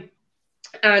time.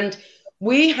 And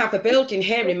we have a building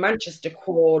here in Manchester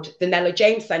called the Nella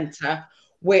James Centre,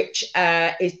 which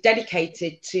is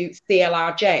dedicated to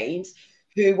CLR James,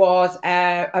 who was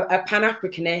a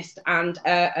Pan-Africanist and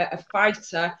a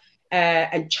fighter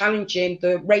and challenging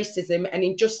the racism and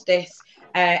injustice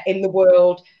in the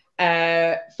world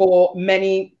for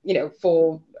many, you know,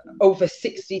 for over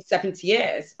 60, 70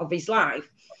 years of his life.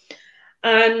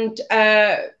 And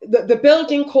the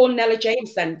building called Nella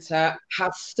James Centre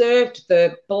has served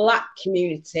the Black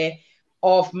community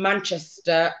of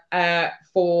Manchester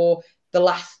for the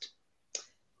last,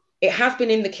 it has been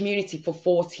in the community for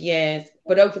 40 years,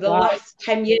 but over the last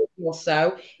 10 years or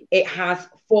so, it has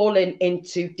fallen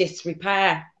into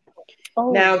disrepair.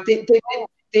 Now,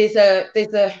 there's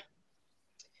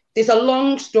there's a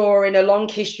long story and a long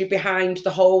history behind the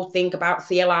whole thing about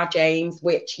CLR James,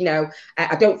 which, you know,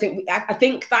 I don't think, I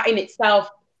think that in itself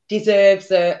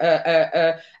deserves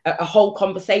a whole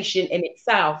conversation in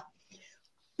itself.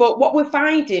 But what we're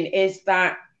finding is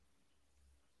that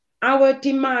our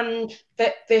demand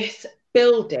that this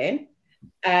building,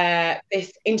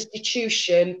 this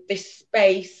institution, this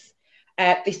space,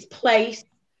 this place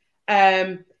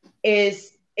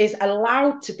is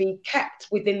allowed to be kept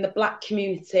within the Black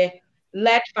community,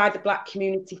 led by the Black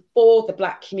community, for the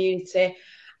Black community.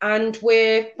 And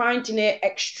we're finding it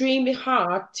extremely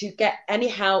hard to get any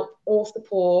help or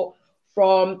support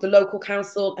from the local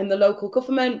council and the local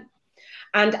government.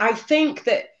 And I think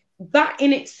that that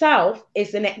in itself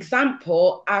is an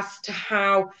example as to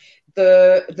how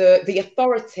the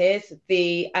authorities,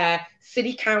 the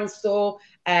city council,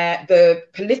 the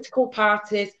political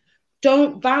parties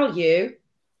don't value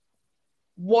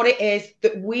what it is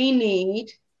that we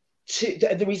need to,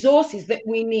 the resources that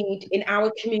we need in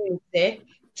our community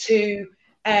to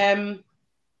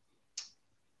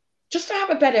just to have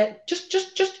a better, just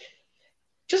to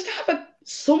have a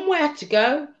somewhere to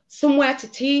go, somewhere to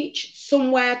teach,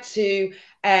 somewhere to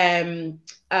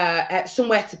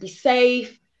be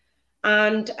safe.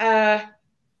 And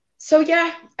so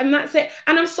yeah, and that's it.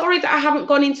 And I'm sorry that I haven't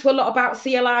gone into a lot about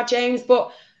CLR James,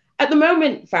 but at the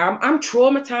moment, fam, I'm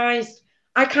traumatized.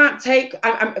 I can't take,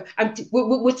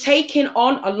 we're taking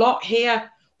on a lot here.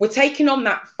 We're taking on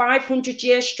that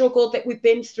 500-year struggle that we've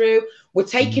been through. We're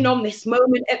taking on this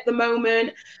moment at the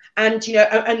moment. And, you know,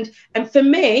 and for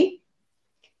me,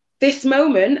 this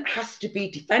moment has to be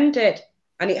defended,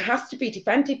 and it has to be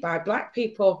defended by Black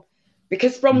people,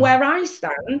 because from where I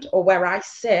stand, or where I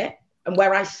sit, and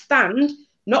where I stand,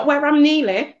 not where I'm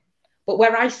kneeling, but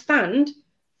where I stand,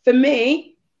 for me,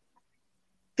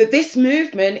 that this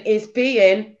movement is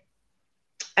being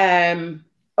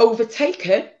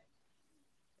overtaken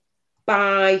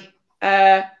by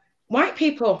white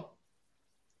people.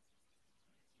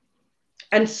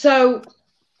 And so,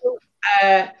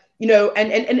 you know,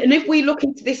 and if we look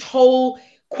into this whole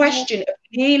question of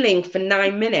kneeling for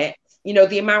 9 minutes, you know,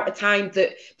 the amount of time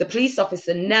that the police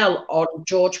officer knelt on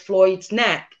George Floyd's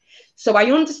neck. So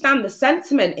I understand the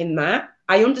sentiment in that.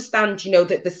 I understand, you know,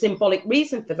 that the symbolic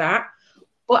reason for that.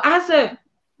 But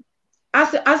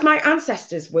as my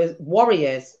ancestors were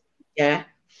warriors, yeah,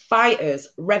 fighters,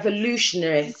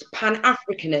 revolutionists,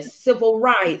 Pan-Africanists, civil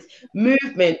rights,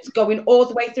 movements going all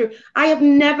the way through, I have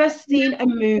never seen a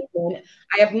movement,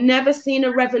 I have never seen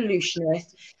a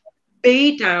revolutionist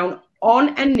be down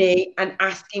on a knee and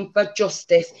asking for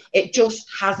justice. It just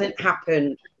hasn't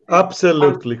happened.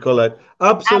 Absolutely, Colette.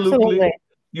 Absolutely.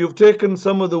 You've taken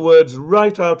some of the words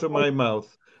right out of my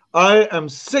mouth. I am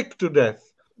sick to death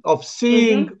of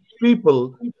seeing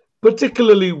people,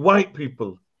 particularly white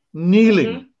people,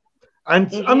 kneeling.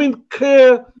 And I mean,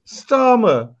 Keir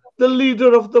Starmer, the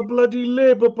leader of the bloody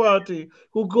Labour Party,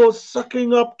 who goes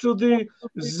sucking up to the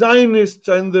Zionists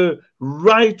and the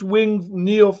right-wing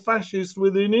neo-fascists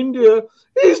within India,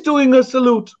 he's doing a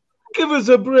salute. Give us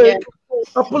a break.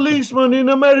 Yeah. A policeman in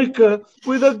America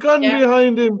with a gun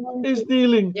behind him is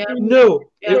kneeling. No,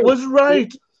 it was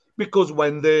right. Because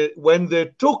when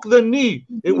they took the knee,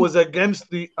 it was against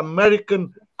the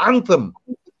American anthem.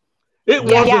 It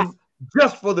wasn't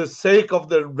just for the sake of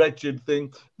the wretched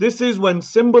thing. This is when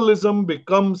symbolism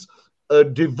becomes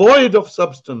devoid of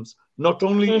substance. Not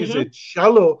only is it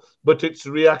shallow, but it's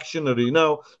reactionary.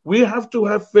 Now, we have to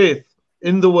have faith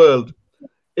in the world.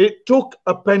 It took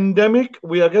a pandemic.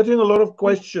 We are getting a lot of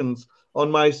questions on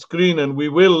my screen, and we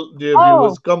will, dear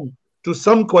viewers, come to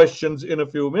some questions in a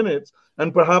few minutes.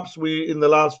 And perhaps we, in the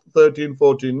last 13,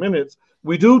 14 minutes,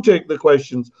 we do take the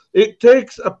questions. It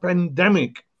takes a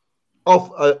pandemic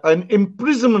of an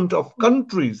imprisonment of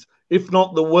countries, if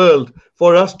not the world,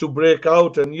 for us to break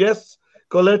out. And yes,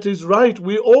 Colette is right.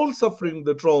 We're all suffering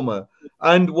the trauma.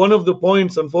 And one of the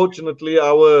points, unfortunately,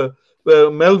 our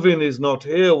Melvin is not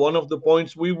here. One of the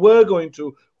points we were going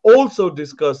to also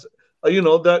discuss, you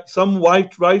know, that some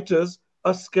white writers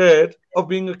are scared of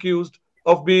being accused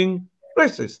of being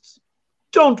racists.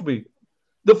 Don't be.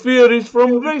 The fear is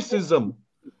from racism.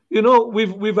 You know,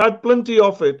 we've had plenty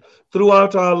of it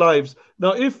throughout our lives.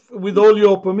 Now, if, with all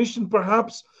your permission,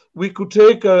 perhaps we could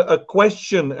take a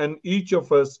question and each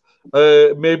of us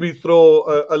maybe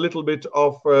throw a little bit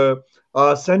of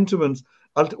our sentiments.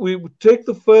 We would take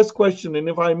the first question, and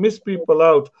if I miss people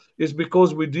out, is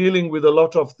because we're dealing with a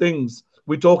lot of things.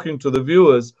 We're talking to the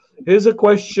viewers. Here's a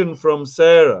question from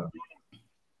Sarah.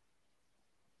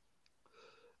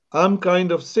 I'm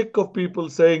kind of sick of people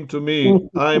saying to me,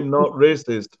 I'm not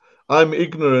racist. I'm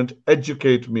ignorant.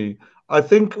 Educate me. I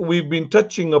think we've been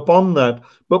touching upon that,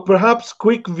 but perhaps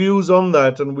quick views on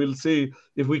that, and we'll see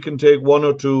if we can take one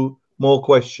or two more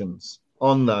questions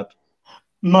on that.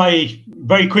 My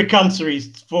very quick answer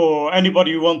is for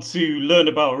anybody who wants to learn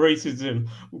about racism.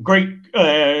 Great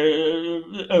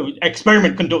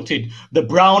experiment conducted, the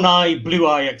brown eye, blue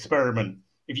eye experiment.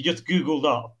 If you just Google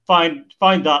that, find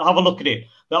that, have a look at it.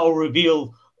 That will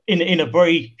reveal in a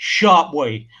very sharp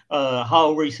way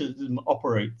how racism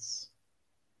operates.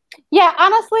 Yeah,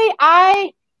 honestly,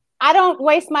 I don't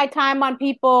waste my time on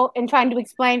people and trying to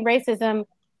explain racism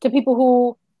to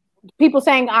people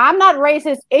saying I'm not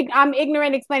racist, I'm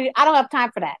ignorant, explaining. I don't have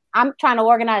time for that. I'm trying to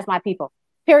organize my people.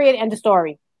 Period. End of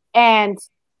story. And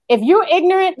if you're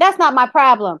ignorant, that's not my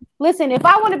problem. Listen, if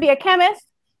I want to be a chemist,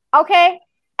 okay,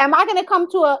 am I going to come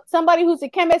to somebody who's a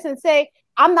chemist and say,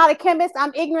 I'm not a chemist,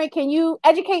 I'm ignorant, can you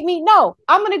educate me? No,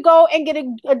 I'm going to go and get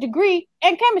a degree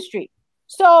in chemistry.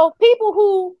 So people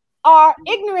who are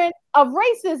ignorant of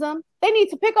racism, they need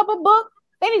to pick up a book.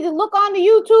 They need to look on the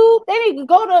YouTube. They need to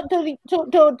go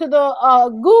to the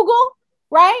Google,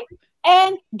 right,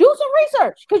 and do some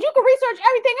research, because you can research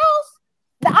everything else.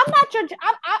 I'm not your.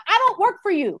 I don't work for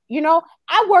you. You know,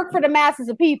 I work for the masses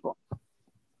of people.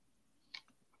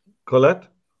 Colette?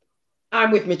 I'm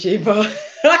with Majiba.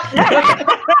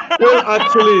 Well,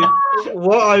 actually,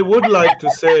 what I would like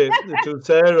to say to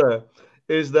Sarah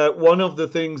is that one of the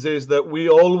things is that we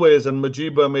always, and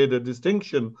Majiba made a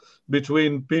distinction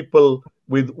between people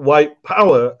with white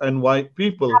power and white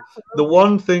people. Absolutely. The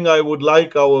one thing I would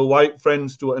like our white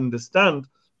friends to understand,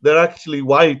 that actually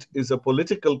white is a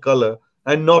political color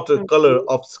and not a color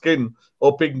of skin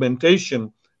or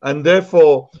pigmentation. And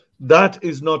therefore, that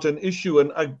is not an issue.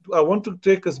 And I want to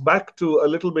take us back to a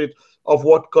little bit of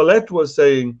what Colette was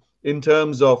saying in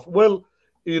terms of, well,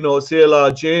 you know,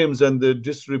 CLR James and the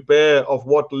disrepair of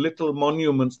what little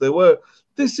monuments there were.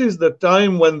 This is the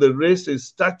time when the racist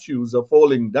statues are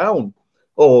falling down,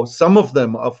 or some of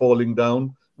them are falling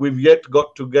down. We've yet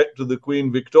got to get to the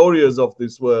Queen Victorias of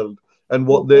this world and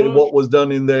what was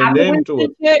done in their name to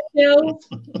it.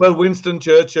 Well, Winston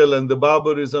Churchill and the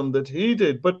barbarism that he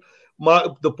did. But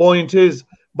the point is,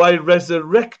 by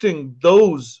resurrecting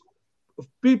those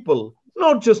people,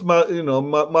 not just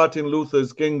Martin Luther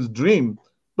King's dream,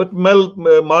 but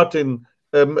Malcolm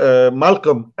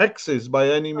X's by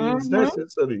any means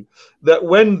necessary. That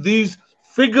when these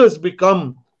figures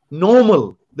become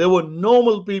normal, they were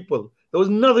normal people. There was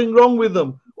nothing wrong with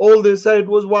them. All they said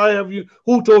was,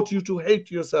 who taught you to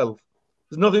hate yourself?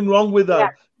 There's nothing wrong with that.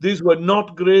 Yeah. These were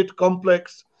not great,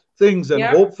 complex things. And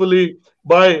hopefully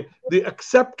by the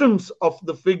acceptance of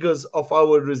the figures of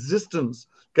our resistance,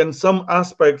 can some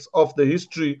aspects of the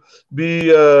history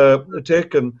be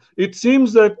taken? It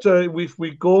seems that if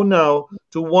we go now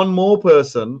to one more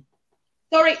person.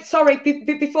 Sorry.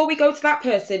 Before we go to that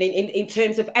person, in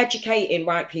terms of educating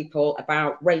white people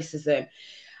about racism,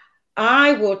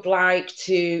 I would like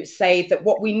to say that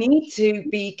what we need to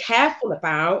be careful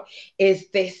about is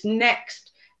this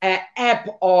next ebb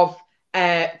of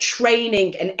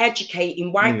training and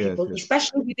educating white people,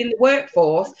 especially within the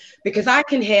workforce, because I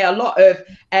can hear a lot of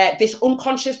this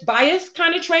unconscious bias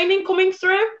kind of training coming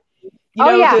through. You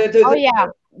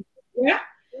know,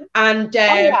 and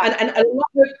a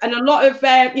lot of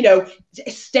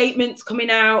statements coming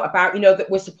out about that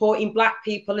we're supporting Black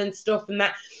people and stuff and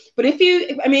that. But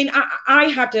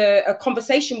I had a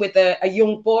conversation with a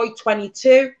young boy,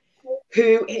 22,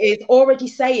 who is already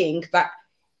saying that,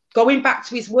 going back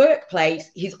to his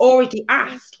workplace, he's already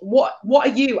asked, what are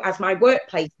you as my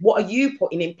workplace? What are you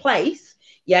putting in place?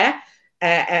 Yeah.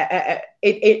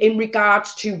 In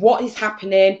regards to what is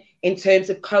happening in terms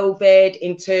of COVID,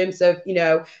 in terms of,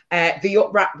 the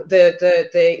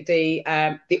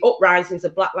uprisings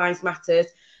of Black Lives Matters.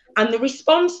 And the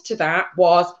response to that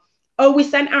was, we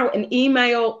sent out an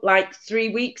email like 3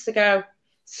 weeks ago.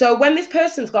 So when this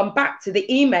person's gone back to the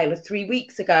email of 3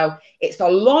 weeks ago, it's a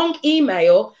long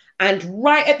email. And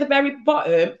right at the very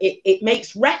bottom, it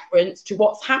makes reference to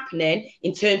what's happening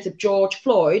in terms of George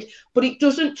Floyd, but it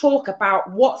doesn't talk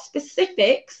about what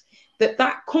specifics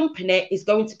that company is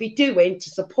going to be doing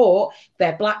to support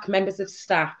their Black members of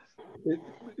staff.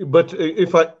 But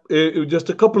if just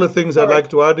a couple of things I'd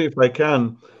like to add, if I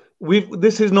can.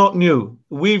 This is not new.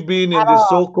 We've been in this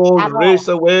so-called race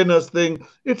awareness thing.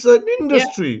 It's an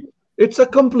industry. It's a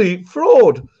complete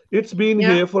fraud. It's been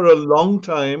here for a long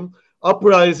time.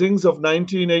 Uprisings of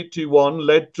 1981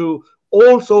 led to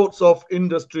all sorts of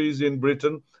industries in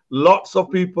Britain. Lots of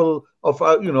people of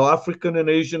African and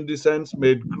Asian descent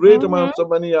made great amounts of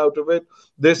money out of it.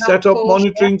 They set up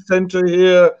monitoring center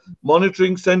here,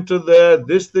 monitoring center there,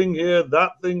 this thing here,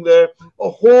 that thing there, a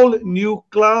whole new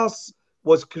class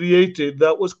was created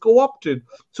that was co-opted.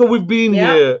 So we've been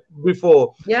Yeah. here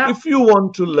before. Yeah. If you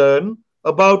want to learn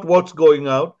about what's going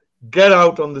out, get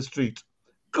out on the street.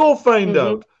 Go find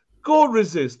out. Go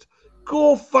resist.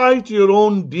 Go fight your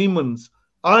own demons.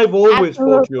 I've always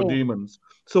fought your Absolutely. demons.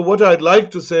 So what I'd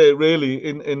like to say really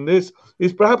in this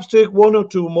is perhaps take one or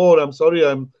two more. I'm sorry,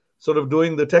 I'm sort of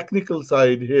doing the technical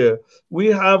side here. We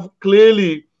have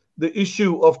clearly the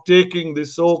issue of taking the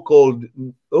so-called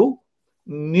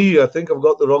knee. I think I've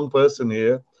got the wrong person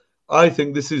here. I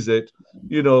think this is it.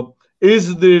 You know,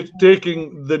 is the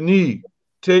taking the knee,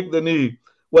 take the knee.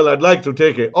 Well, I'd like to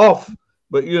take it off,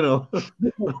 but you know,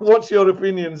 what's your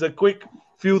opinions? A quick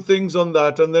few things on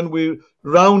that, and then we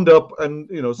round up and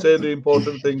say the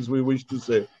important things we wish to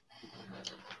say.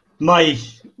 My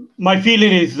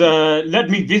feeling is let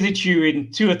me visit you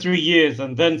in 2 or 3 years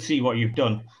and then see what you've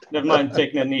done. Never mind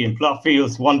taking a knee in flat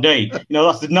fields one day.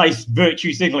 That's a nice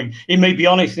virtue signaling. It may be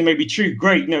honest, it may be true,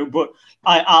 great, but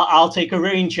I'll take a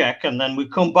rain check and then we'll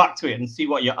come back to it and see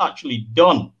what you're actually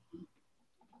done.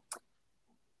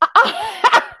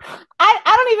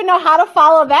 I don't even know how to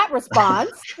follow that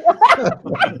response.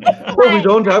 Well, we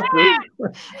don't have to.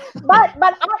 but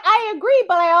I agree.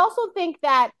 But I also think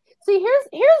that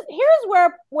here's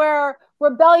where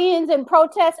rebellions and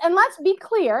protests, and let's be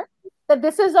clear that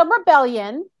this is a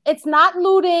rebellion. It's not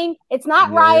looting. It's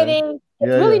not rioting.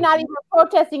 It's really not even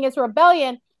protesting. It's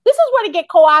rebellion. This is where to get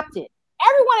co-opted.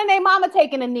 Everyone and their mama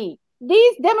taking a knee.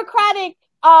 These Democratic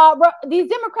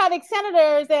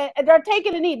senators they're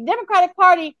taking a knee. The Democratic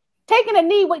Party taking a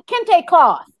knee with kente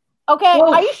cloth. Okay,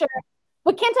 Whoa. Are you sure?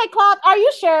 With kente cloth, are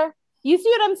you sure? You see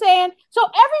what I'm saying? So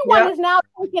everyone is now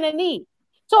taking a knee.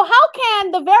 So how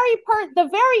can the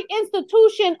very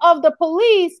institution of the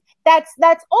police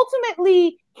that's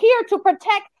ultimately here to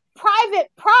protect private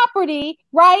property,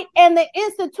 right, and the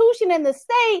institution and the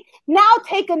state now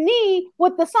take a knee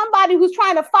with somebody who's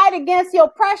trying to fight against the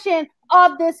oppression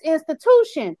of this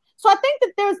institution? So I think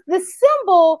that there's this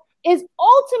symbol is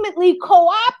ultimately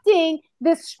co-opting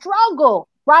this struggle,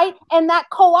 right? And that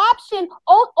co-option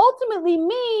ultimately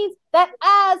means that,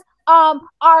 as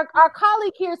our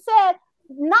colleague here said,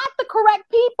 not the correct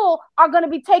people are going to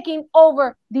be taking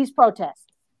over these protests.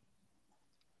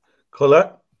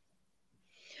 Colette?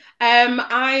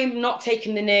 I'm not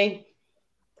taking the knee,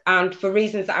 and for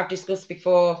reasons that I've discussed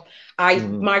before,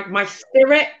 my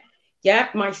spirit,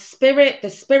 the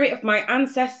spirit of my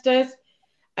ancestors,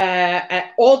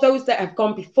 all those that have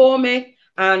gone before me,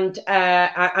 and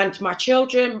my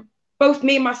children, both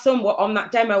me and my son were on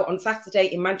that demo on Saturday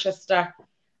in Manchester,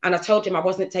 and I told him I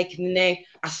wasn't taking the knee.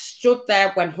 I stood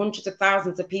there when hundreds of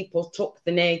thousands of people took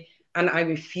the knee, and I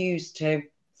refused to.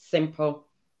 Simple.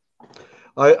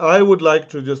 I would like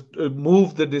to just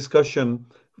move the discussion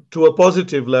to a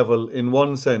positive level in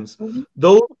one sense.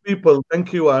 Those people,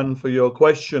 thank you, Anne, for your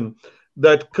question,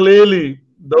 that clearly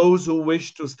those who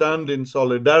wish to stand in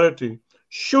solidarity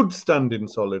should stand in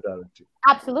solidarity.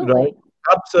 Absolutely. Right?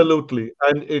 Absolutely.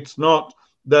 And it's not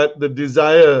that the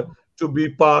desire to be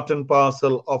part and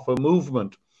parcel of a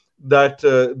movement, that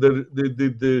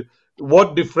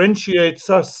what differentiates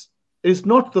us is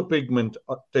not the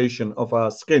pigmentation of our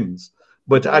skins,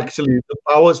 but actually the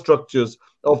power structures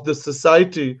of the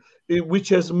society, which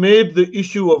has made the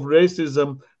issue of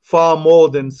racism far more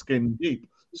than skin deep,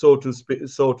 so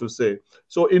to say.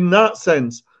 So in that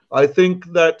sense, I think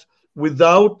that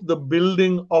without the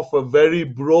building of a very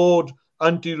broad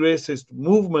anti-racist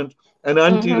movement, an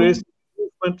anti-racist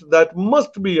movement that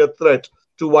must be a threat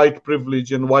to white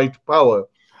privilege and white power,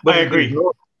 but I agree. It is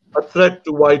not a threat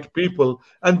to white people.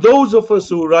 And those of us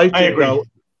who write it now,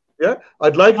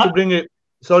 I'd like to bring it.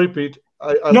 Sorry, Pete.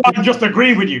 I'm just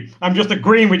agreeing with you. I'm just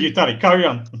agreeing with you, Tariq. Carry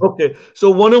on. Okay. So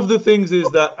one of the things is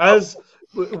that, as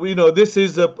we know, this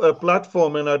is a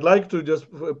platform, and I'd like to just,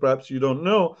 perhaps you don't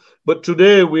know, but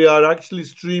today we are actually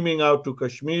streaming out to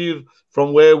Kashmir,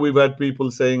 from where we've had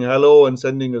people saying hello and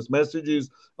sending us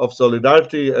messages of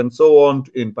solidarity and so on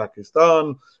in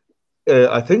Pakistan.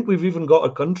 I think we've even got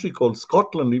a country called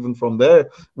Scotland. Even from there,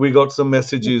 we got some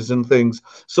messages and things.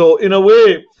 So in a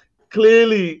way,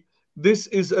 clearly, this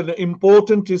is an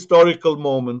important historical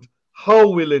moment. How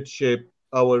will it shape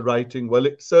our writing? Well,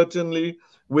 it certainly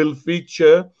will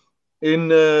feature in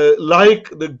like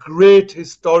the great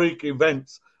historic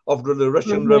events of the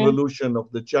Russian Revolution,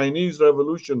 of the Chinese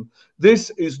Revolution. This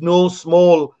is no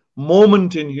small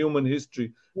moment in human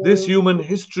history. This human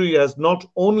history has not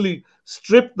only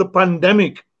stripped the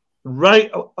pandemic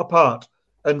right apart,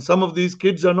 and some of these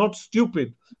kids are not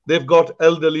stupid. They've got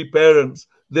elderly parents.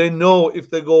 They know if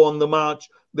they go on the march,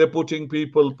 they're putting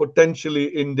people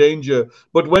potentially in danger.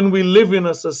 But when we live in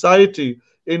a society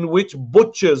in which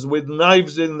butchers with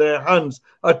knives in their hands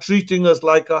are treating us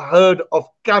like a herd of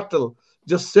cattle,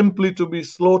 just simply to be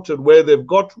slaughtered, where they've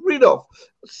got rid of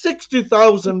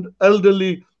 60,000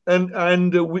 elderly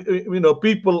and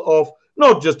people of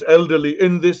not just elderly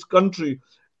in this country.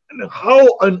 And how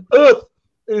on earth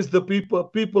is the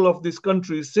people of this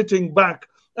country sitting back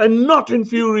and not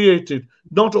infuriated,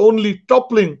 not only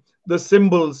toppling the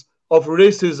symbols of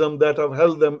racism that have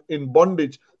held them in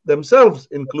bondage themselves,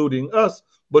 including us,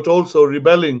 but also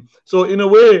rebelling? So in a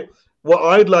way, what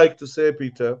I'd like to say,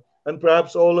 Peter, and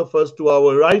perhaps all of us, to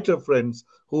our writer friends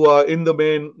who are in the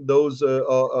main, those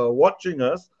watching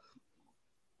us,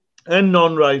 and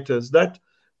non-writers, that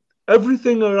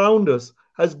everything around us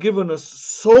has given us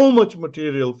so much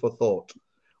material for thought,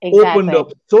 opened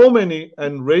up so many,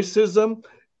 and racism,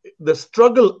 the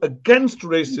struggle against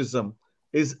racism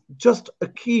is just a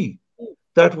key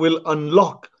that will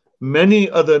unlock many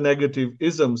other negative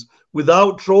isms.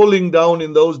 Without trolling down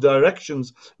in those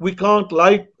directions, we can't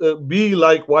be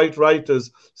like white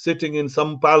writers sitting in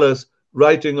some palace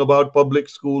writing about public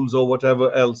schools or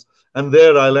whatever else. And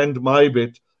there I'll end my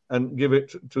bit and give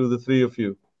it to the three of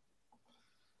you.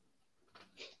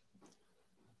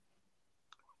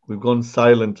 We've gone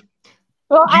silent.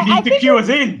 Well, you need to cue us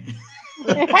in.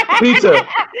 Peter,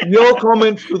 your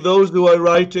comments to those who are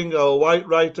writing, our white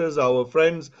writers, our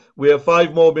friends. We have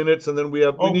 5 more minutes, and then we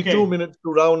need 2 minutes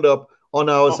to round up on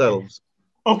ourselves.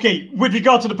 Okay, with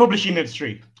regard to the publishing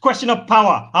industry, question of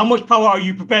power. How much power are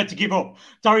you prepared to give up?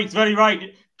 Tariq's very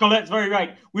right. Colette's very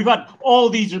right. We've had all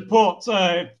these reports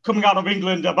coming out of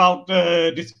England about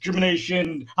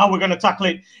discrimination, how we're going to tackle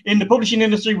it. In the publishing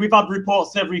industry, we've had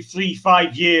reports every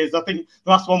 3-5 years. I think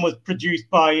the last one was produced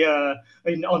by,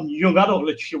 on young adult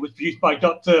literature, was produced by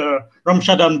Dr.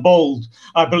 Ramshadan Bold,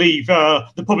 I believe,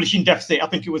 The Publishing Deficit, I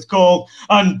think it was called.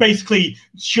 And basically,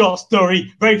 short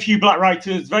story, very few black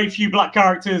writers, very few black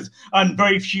characters, and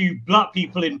very few black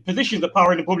people in positions of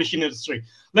power in the publishing industry.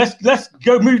 Let's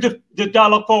go move the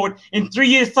dialogue forward. In 3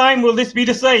 years' time, will this be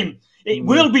the same? It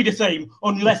will be the same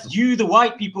unless you, the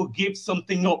white people, give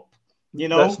something up. You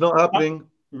know, that's not happening.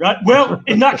 Right. Well,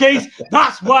 in that case,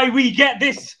 that's why we get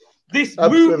this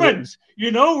movement. You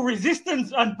know,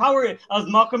 resistance and power, as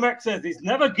Malcolm X says, is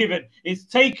never given, it's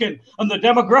taken, and the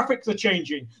demographics are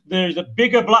changing. There's a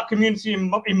bigger black community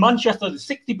in Manchester.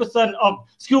 60% of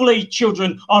school-age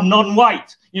children are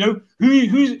non-white. You know,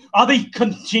 who are they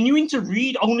continuing to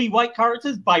read only white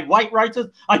characters by white writers?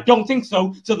 I don't think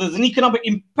so. So there's an economic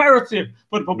imperative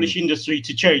for the publishing industry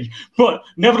to change. But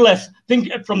nevertheless,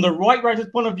 think from the white writer's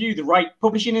point of view, the right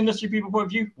publishing industry people point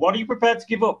of view, what are you prepared to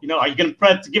give up? You know, are you going to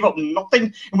prepared to give up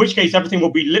nothing? In which case, everything will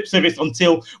be lip service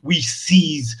until we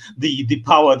seize the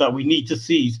power that we need to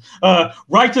seize.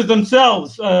 Writers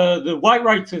themselves, the white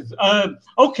writers.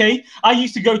 Okay, I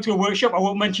used to go to a workshop, I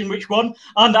won't mention which one,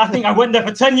 and I think I went there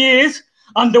for 10 years,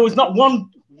 and there was not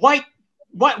one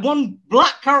one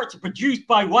black character produced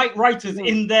by white writers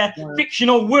in their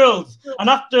fictional worlds. And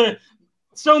after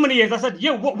so many years, I said,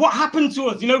 yo, what happened to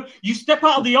us? You know, you step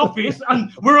out of the office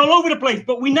and we're all over the place,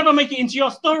 but we never make it into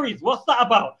your stories. What's that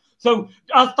about? So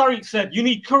as Tariq said, you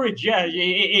need courage. Yeah,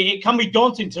 it can be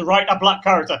daunting to write a black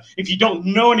character if you don't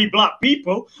know any black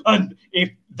people, and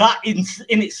if that in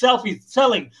itself is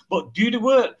selling. But do the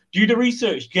work, do the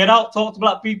research, get out, talk to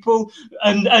black people,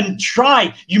 and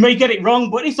try. You may get it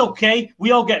wrong, but it's okay. We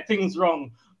all get things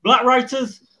wrong. Black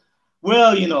writers,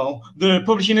 well, you know, the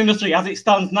publishing industry as it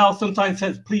stands now sometimes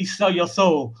says, please sell your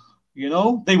soul. You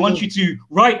know, they want you to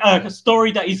write a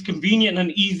story that is convenient and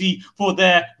easy for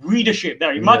their readership,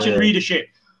 their imagined readership.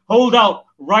 Hold out,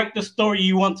 write the story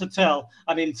you want to tell,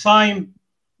 and in time,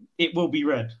 it will be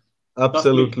read.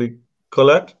 Absolutely.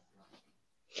 Colette?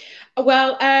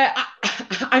 Well,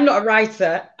 I'm not a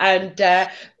writer, and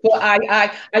but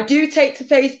I do take to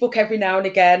Facebook every now and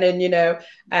again, and you know,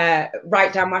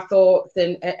 write down my thoughts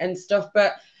and stuff.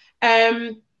 But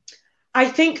I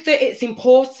think that it's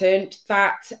important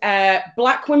that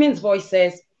Black women's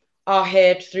voices are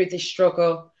heard through this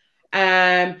struggle.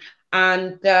 You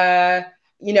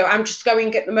know, I'm just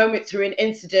going at the moment through an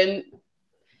incident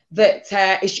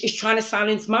that is trying to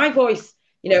silence my voice.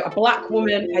 You know, a Black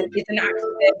woman is an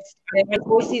activist, and her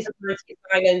voice is trying to be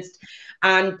silenced,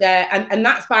 and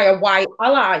that's by a white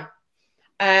ally.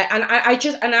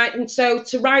 And so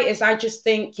to writers, I just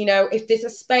think, you know, if there's a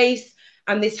space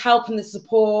and there's help and the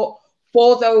support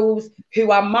for those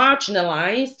who are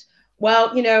marginalized,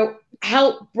 well, you know,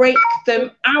 help break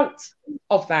them out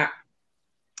of that.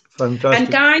 Fantastic. And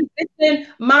guys, listen,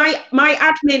 my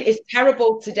admin is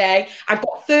terrible today. I've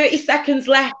got 30 seconds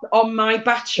left on my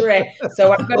battery,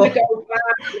 so I'm going to go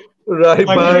back Right,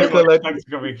 bye, Colette. Thanks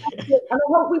for coming. And I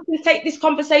hope we can take this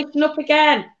conversation up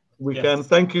again. We Yes. can.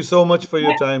 Thank you so much for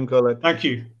your time, Colette. Thank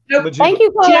you. Thank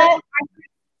you, Colette.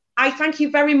 I thank you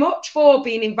very much for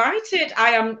being invited.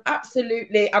 I'm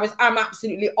absolutely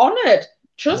honoured.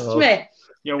 Trust me.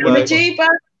 You're And welcome. Mujiba,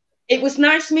 it was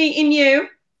nice meeting you.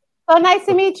 So nice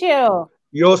to meet you.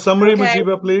 Your summary, Okay.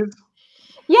 Mujiba, please.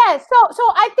 Yes, so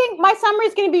I think my summary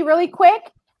is going to be really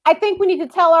quick. I think we need to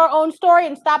tell our own story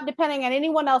and stop depending on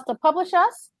anyone else to publish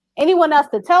us, anyone else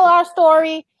to tell our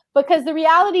story, because the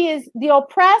reality is the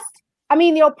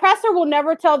oppressor will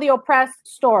never tell the oppressed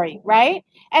story, right?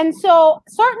 And so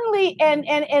certainly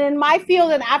in my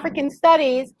field in African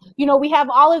studies, we have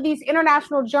all of these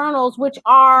international journals, which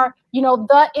are,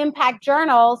 the impact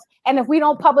journals. And if we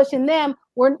don't publish in them,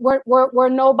 we're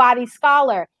nobody's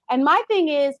scholar. And my thing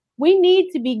is, we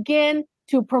need to begin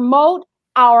to promote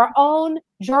our own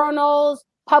journals,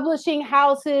 publishing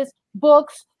houses,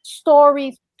 books,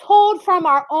 stories told from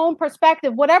our own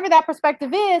perspective, whatever that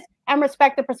perspective is, and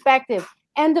respect the perspective.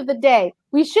 End of the day,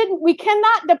 we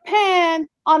cannot depend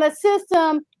on a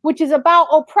system which is about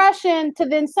oppression to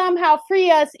then somehow free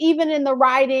us, even in the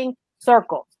writing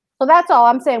circles. So that's all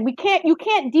I'm saying. You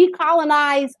can't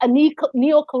decolonize a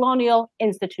neo-colonial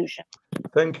institution.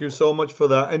 Thank you so much for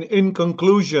that. And in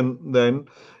conclusion, then,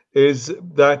 is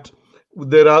that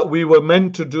we were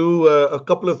meant to do a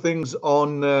couple of things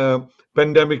on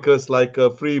Pandemicus, like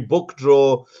a free book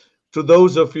draw. To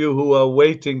those of you who are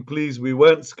waiting, please, we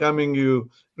weren't scamming you.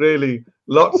 Really,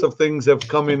 lots of things have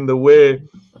come in the way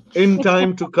in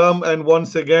time to come. And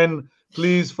once again,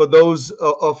 please, for those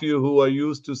of you who are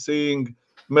used to seeing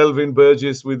Melvin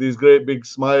Burgess with his great big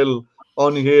smile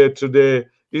on here today,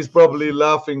 he's probably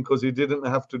laughing because he didn't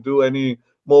have to do any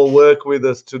more work with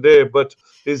us today, but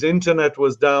his internet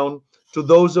was down. To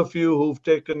those of you who've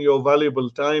taken your valuable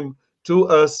time to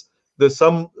us, the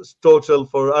sum total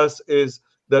for us is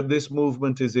that this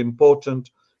movement is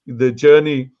important. The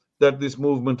journey that this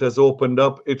movement has opened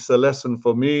up, it's a lesson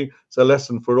for me. It's a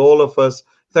lesson for all of us.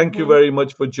 Thank you very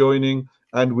much for joining,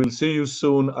 and we'll see you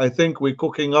soon. I think we're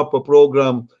cooking up a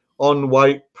program on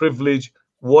white privilege,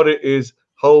 what it is,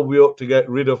 how we ought to get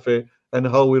rid of it, and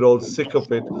how we're all sick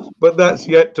of it. But that's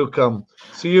yet to come.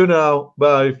 See you now.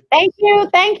 Bye. Thank you.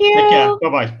 Take care.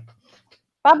 Bye-bye.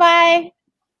 Bye-bye.